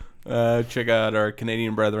 Check out our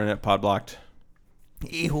Canadian brethren at Podblocked.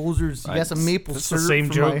 A-holesers. You got some maple That's the syrup same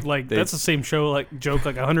for joke. my- Like that's the same show. Like joke.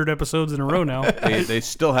 Like 100 episodes in a row now. They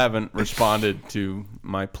still haven't responded to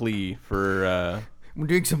my plea for We'll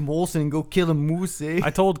drink some Molson and go kill a moose, eh?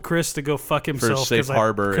 I told Chris to go fuck himself safe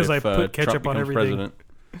harbor because I if put ketchup Trump on becomes everything. president.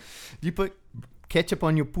 You put ketchup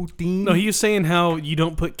on your poutine? No, he was saying how you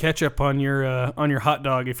don't put ketchup on your hot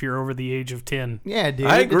dog if you're over the age of 10. Yeah, dude.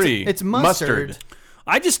 I agree. It's mustard.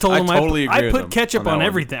 I just told him totally agree I with put him ketchup on that on one.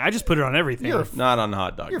 everything. I just put it on everything. You're Not on a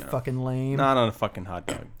hot dog. You're no. fucking lame. Not on a fucking hot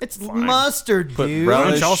dog. It's mustard, Put dude. relish-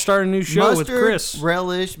 Why don't y'all start a new show Mustard, with Chris?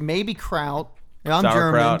 relish, maybe kraut. I'm German,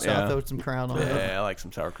 Sauerkraut, so yeah. I'll throw some kraut on it. Yeah, I like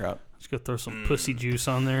some sauerkraut. Just go throw some pussy juice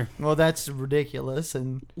on there. Well, that's ridiculous.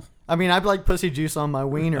 And I mean, I'd like pussy juice on my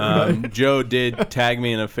wiener. but Joe did tag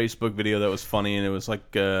me in a Facebook video that was funny, and it was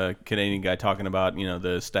like a Canadian guy talking about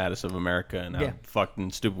the status of America and how Yeah. fucking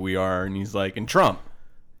stupid we are, and he's like, and Trump,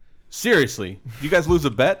 seriously, you guys lose a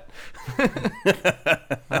bet?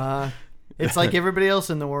 it's like everybody else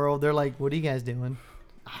in the world. They're like, what are you guys doing?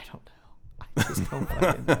 I don't know. I just don't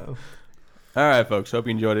fucking know. All right, folks, hope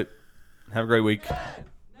you enjoyed it. Have a great week.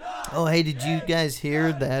 Oh, hey, did you guys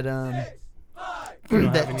hear that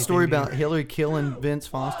that story about Hillary killing Vince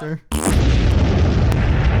Foster?